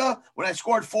 Canada when I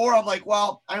scored 4?" I'm like,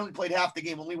 "Well, I only played half the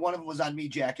game. Only one of them was on me,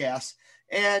 jackass."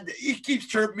 And he keeps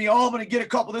chirping me, "Oh, I'm going to get a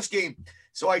couple this game."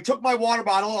 So I took my water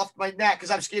bottle off my neck because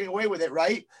I'm skating away with it,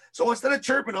 right? So instead of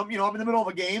chirping him, I'm in the middle of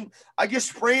a game, I just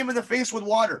spray him in the face with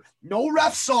water. No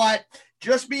ref saw it.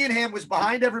 Just me and him, was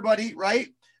behind everybody, right?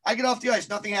 I get off the ice.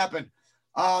 Nothing happened.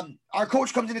 Our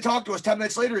coach comes in to talk to us 10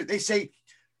 minutes later. They say,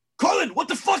 Cullen, what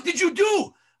the fuck did you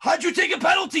do? How'd you take a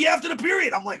penalty after the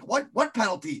period? I'm like, what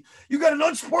penalty? You got an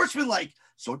unsportsmanlike.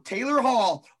 So Taylor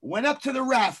Hall went up to the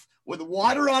ref with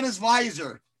water on his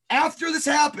visor after this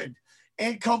happened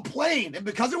and complained. And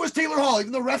because it was Taylor Hall,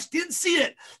 even though refs didn't see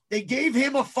it, they gave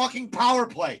him a fucking power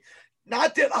play.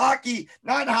 Not in hockey,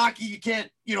 you can't,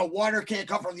 water can't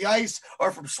come from the ice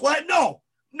or from sweat.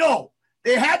 No.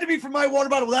 They had to be from my water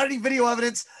bottle without any video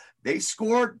evidence. They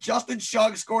scored. Justin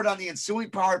Shugg scored on the ensuing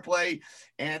power play,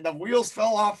 and the wheels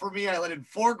fell off for me. I let in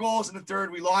 4 goals in the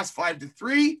third. We lost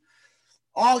 5-3.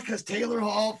 All because Taylor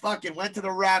Hall fucking went to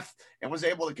the ref and was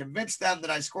able to convince them that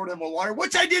I scored him with water,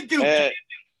 which I did do.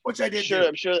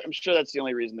 I'm sure that's the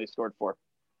only reason they scored 4.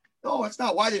 No, that's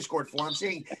not why they scored 4. I'm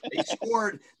saying they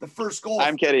scored the first goal.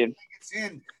 I'm kidding. It's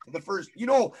in the first.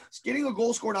 Getting a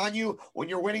goal scored on you when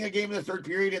you're winning a game in the third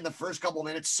period in the first couple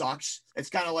minutes sucks. It's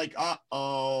kind of like,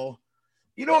 uh-oh.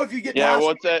 If you get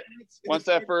once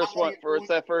that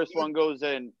first one goes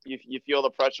in, you feel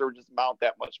the pressure just mount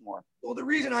that much more. Well, the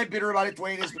reason I'm bitter about it,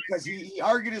 Dwayne, is because he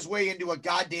argued his way into a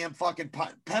goddamn fucking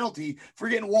penalty for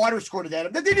getting water squirted at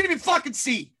him that they didn't even fucking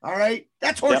see. All right,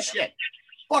 that's horse shit.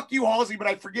 Fuck you, Halsey, but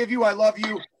I forgive you. I love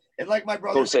you. And like my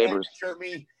brother said, shirt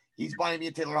me, he's buying me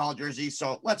a Taylor Hall jersey.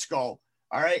 So let's go.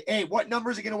 All right. Hey, what number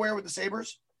is he going to wear with the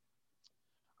Sabres?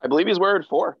 I believe he's wearing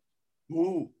 4.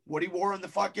 Ooh, what he wore in the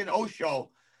fucking O show.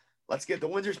 Let's get the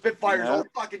Windsor Spitfires all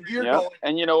fucking gear going.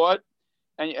 And you know what?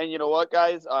 And you know what,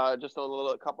 guys? Just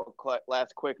a couple of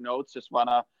last quick notes. Just want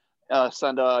to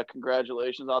send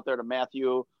congratulations out there to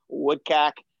Matthew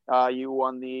Woodcock. You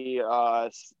won the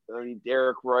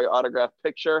Derek Roy autograph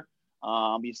picture.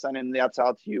 Be sending that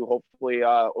out to you hopefully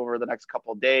over the next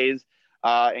couple of days.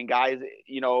 And guys,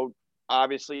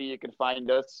 obviously you can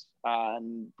find us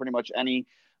on pretty much any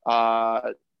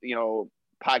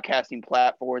podcasting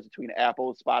platforms between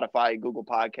Apple, Spotify, Google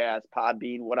Podcasts,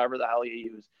 Podbean, whatever the hell you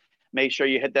use. Make sure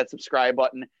you hit that subscribe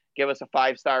button. Give us a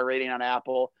 5-star rating on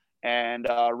Apple and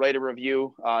write a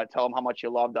review. Tell them how much you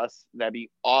loved us. That'd be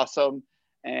awesome.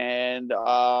 And,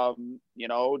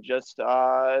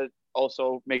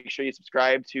 also make sure you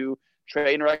subscribe to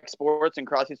Trainwreck Sports and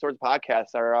Crossing Swords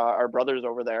Podcasts, our brothers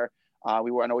over there. I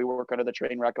know we work under the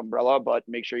Trainwreck umbrella, but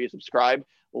make sure you subscribe.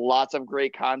 Lots of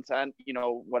great content,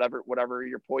 whatever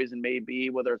your poison may be,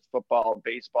 whether it's football,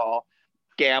 baseball,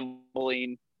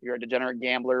 gambling, you're a degenerate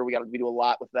gambler. We do a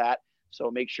lot with that. So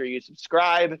make sure you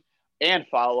subscribe and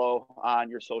follow on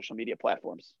your social media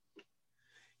platforms.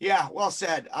 Yeah, well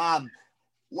said.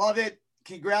 Love it.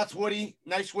 Congrats, Woody.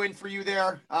 Nice win for you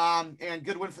there. And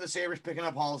good win for the Sabres picking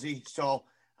up Halsey. So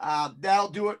that'll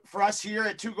do it for us here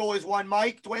at 2 Goalies 1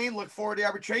 Mike. Dwayne, look forward to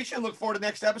arbitration. Look forward to the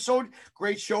next episode.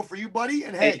 Great show for you, buddy.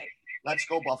 And hey, let's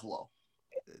go Buffalo.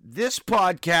 This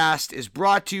podcast is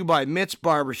brought to you by Mitt's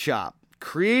Barbershop.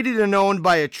 Created and owned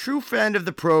by a true friend of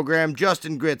the program,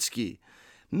 Justin Gritsky.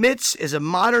 Mitt's is a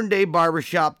modern-day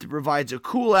barbershop that provides a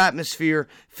cool atmosphere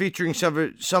featuring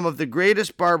some of the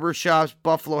greatest barbershops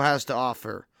Buffalo has to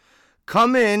offer.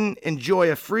 Come in, enjoy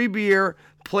a free beer,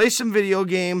 play some video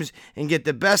games, and get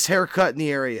the best haircut in the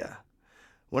area.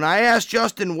 When I asked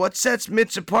Justin what sets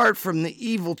Mitt's apart from the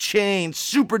evil chain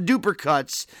super-duper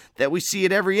cuts that we see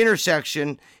at every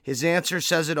intersection, his answer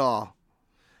says it all.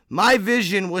 My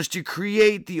vision was to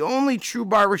create the only true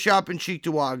barbershop in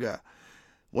Cheektowaga.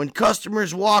 When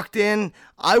customers walked in,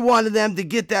 I wanted them to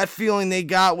get that feeling they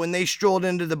got when they strolled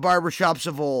into the barbershops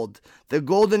of old. The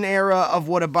golden era of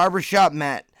what a barbershop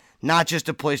meant, not just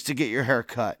a place to get your hair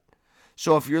cut.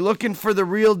 So if you're looking for the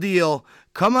real deal,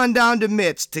 come on down to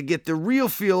Mitt's to get the real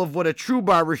feel of what a true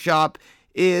barbershop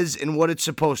is and what it's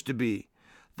supposed to be.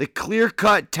 The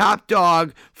clear-cut top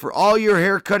dog for all your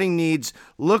hair cutting needs.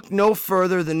 Look no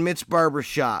further than Mitt's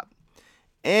Barbershop.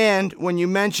 And when you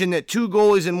mention that 2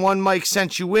 Goalies and 1 Mike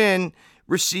sent you in,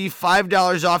 receive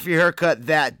 $5 off your haircut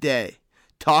that day.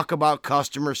 Talk about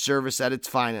customer service at its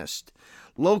finest.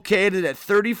 Located at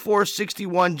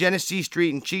 3461 Genesee Street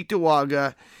in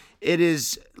Cheektowaga, it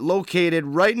is located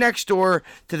right next door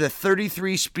to the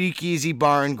 33 Speakeasy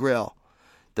Bar and Grill.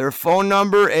 Their phone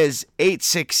number is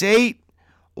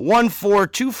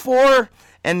 868-1424,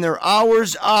 and their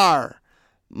hours are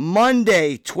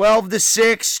Monday, 12 to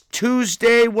 6,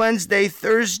 Tuesday, Wednesday,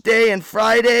 Thursday, and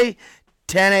Friday,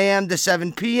 10 a.m. to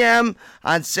 7 p.m.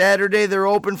 On Saturday, they're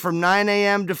open from 9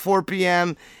 a.m. to 4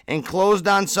 p.m. and closed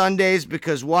on Sundays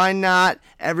because why not?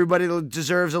 Everybody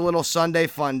deserves a little Sunday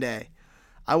fun day.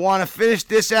 I want to finish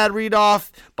this ad read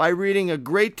off by reading a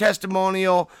great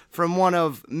testimonial from one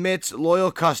of Mitt's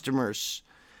loyal customers.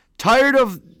 Tired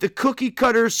of the cookie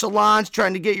cutter salons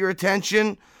trying to get your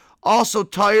attention? Also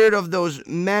tired of those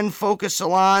men-focused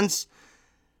salons?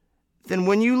 Then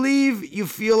when you leave, you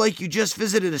feel like you just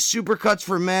visited a Supercuts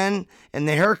for men and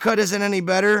the haircut isn't any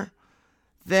better?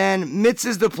 Then Mitts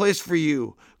is the place for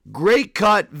you. Great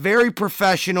cut, very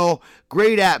professional,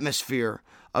 great atmosphere.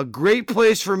 A great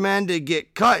place for men to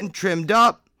get cut and trimmed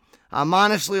up. I'm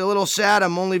honestly a little sad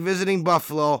I'm only visiting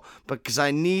Buffalo because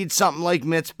I need something like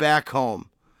Mitts back home.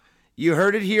 You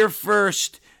heard it here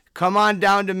first. Come on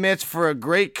down to Mitts for a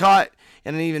great cut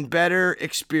and an even better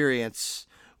experience.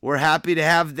 We're happy to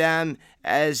have them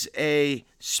as a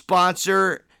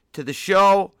sponsor to the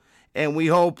show, and we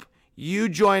hope you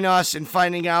join us in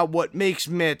finding out what makes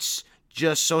Mitts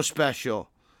just so special.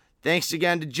 Thanks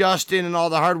again to Justin and all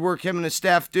the hard work him and his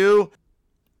staff do.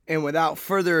 And without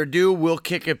further ado, we'll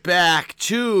kick it back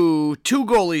to Two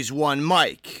Goalies, One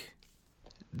Mike.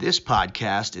 This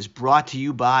podcast is brought to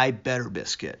you by Better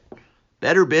Biscuit.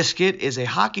 Better Biscuit is a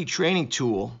hockey training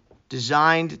tool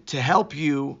designed to help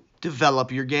you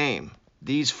develop your game.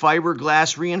 These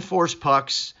fiberglass reinforced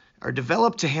pucks are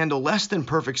developed to handle less than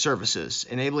perfect surfaces,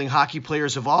 enabling hockey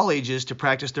players of all ages to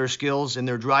practice their skills in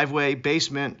their driveway,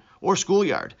 basement, or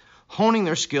schoolyard, honing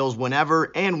their skills whenever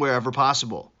and wherever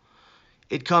possible.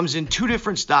 It comes in 2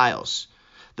 different styles.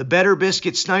 The Better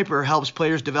Biscuit Sniper helps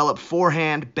players develop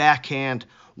forehand, backhand,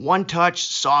 one-touch,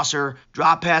 saucer,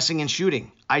 drop passing, and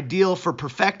shooting, ideal for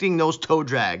perfecting those toe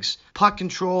drags, puck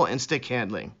control, and stick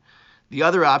handling. The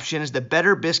other option is the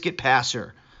Better Biscuit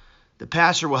Passer. The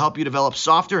passer will help you develop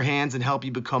softer hands and help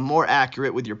you become more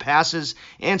accurate with your passes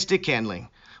and stick handling.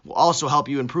 It will also help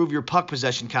you improve your puck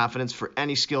possession confidence for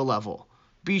any skill level.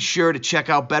 Be sure to check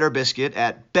out Better Biscuit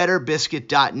at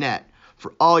betterbiscuit.net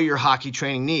for all your hockey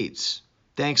training needs.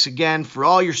 Thanks again for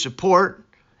all your support,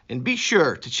 and be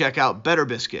sure to check out Better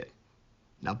Biscuit.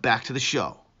 Now back to the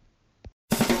show.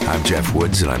 I'm Jeff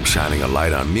Woods, and I'm shining a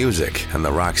light on music and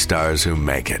the rock stars who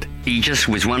make it. He just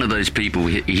was one of those people,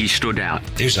 he stood out.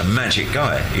 He was a magic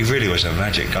guy. He really was a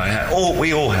magic guy.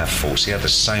 We all have faults. He had the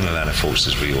same amount of faults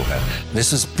as we all have.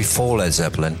 This was before Led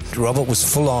Zeppelin. Robert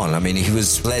was full on. I mean, he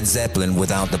was Led Zeppelin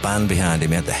without the band behind him.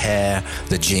 He had the hair,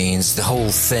 the jeans, the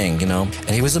whole thing, you know.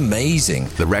 And he was amazing.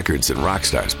 The Records and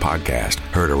Rockstars podcast,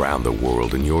 heard around the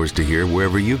world and yours to hear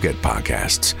wherever you get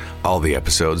podcasts. All the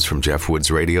episodes from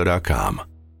JeffWoodsRadio.com.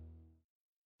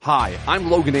 Hi,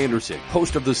 I'm Logan Anderson,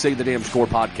 host of the Say the Damn Score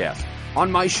podcast.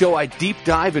 On my show, I deep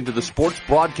dive into the sports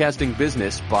broadcasting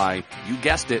business by, you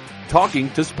guessed it,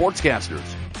 talking to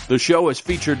sportscasters. The show has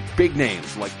featured big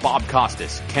names like Bob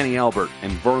Costas, Kenny Albert,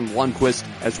 and Vern Lundquist,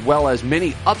 as well as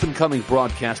many up-and-coming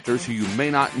broadcasters who you may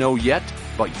not know yet,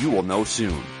 but you will know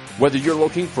soon. Whether you're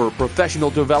looking for professional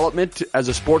development as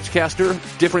a sportscaster,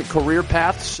 different career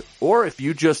paths, or if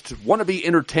you just want to be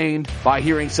entertained by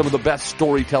hearing some of the best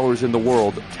storytellers in the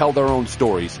world tell their own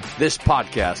stories, this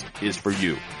podcast is for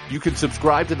you. You can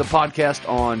subscribe to the podcast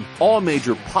on all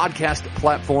major podcast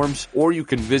platforms, or you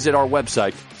can visit our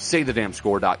website,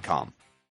 saythedamnscore.com.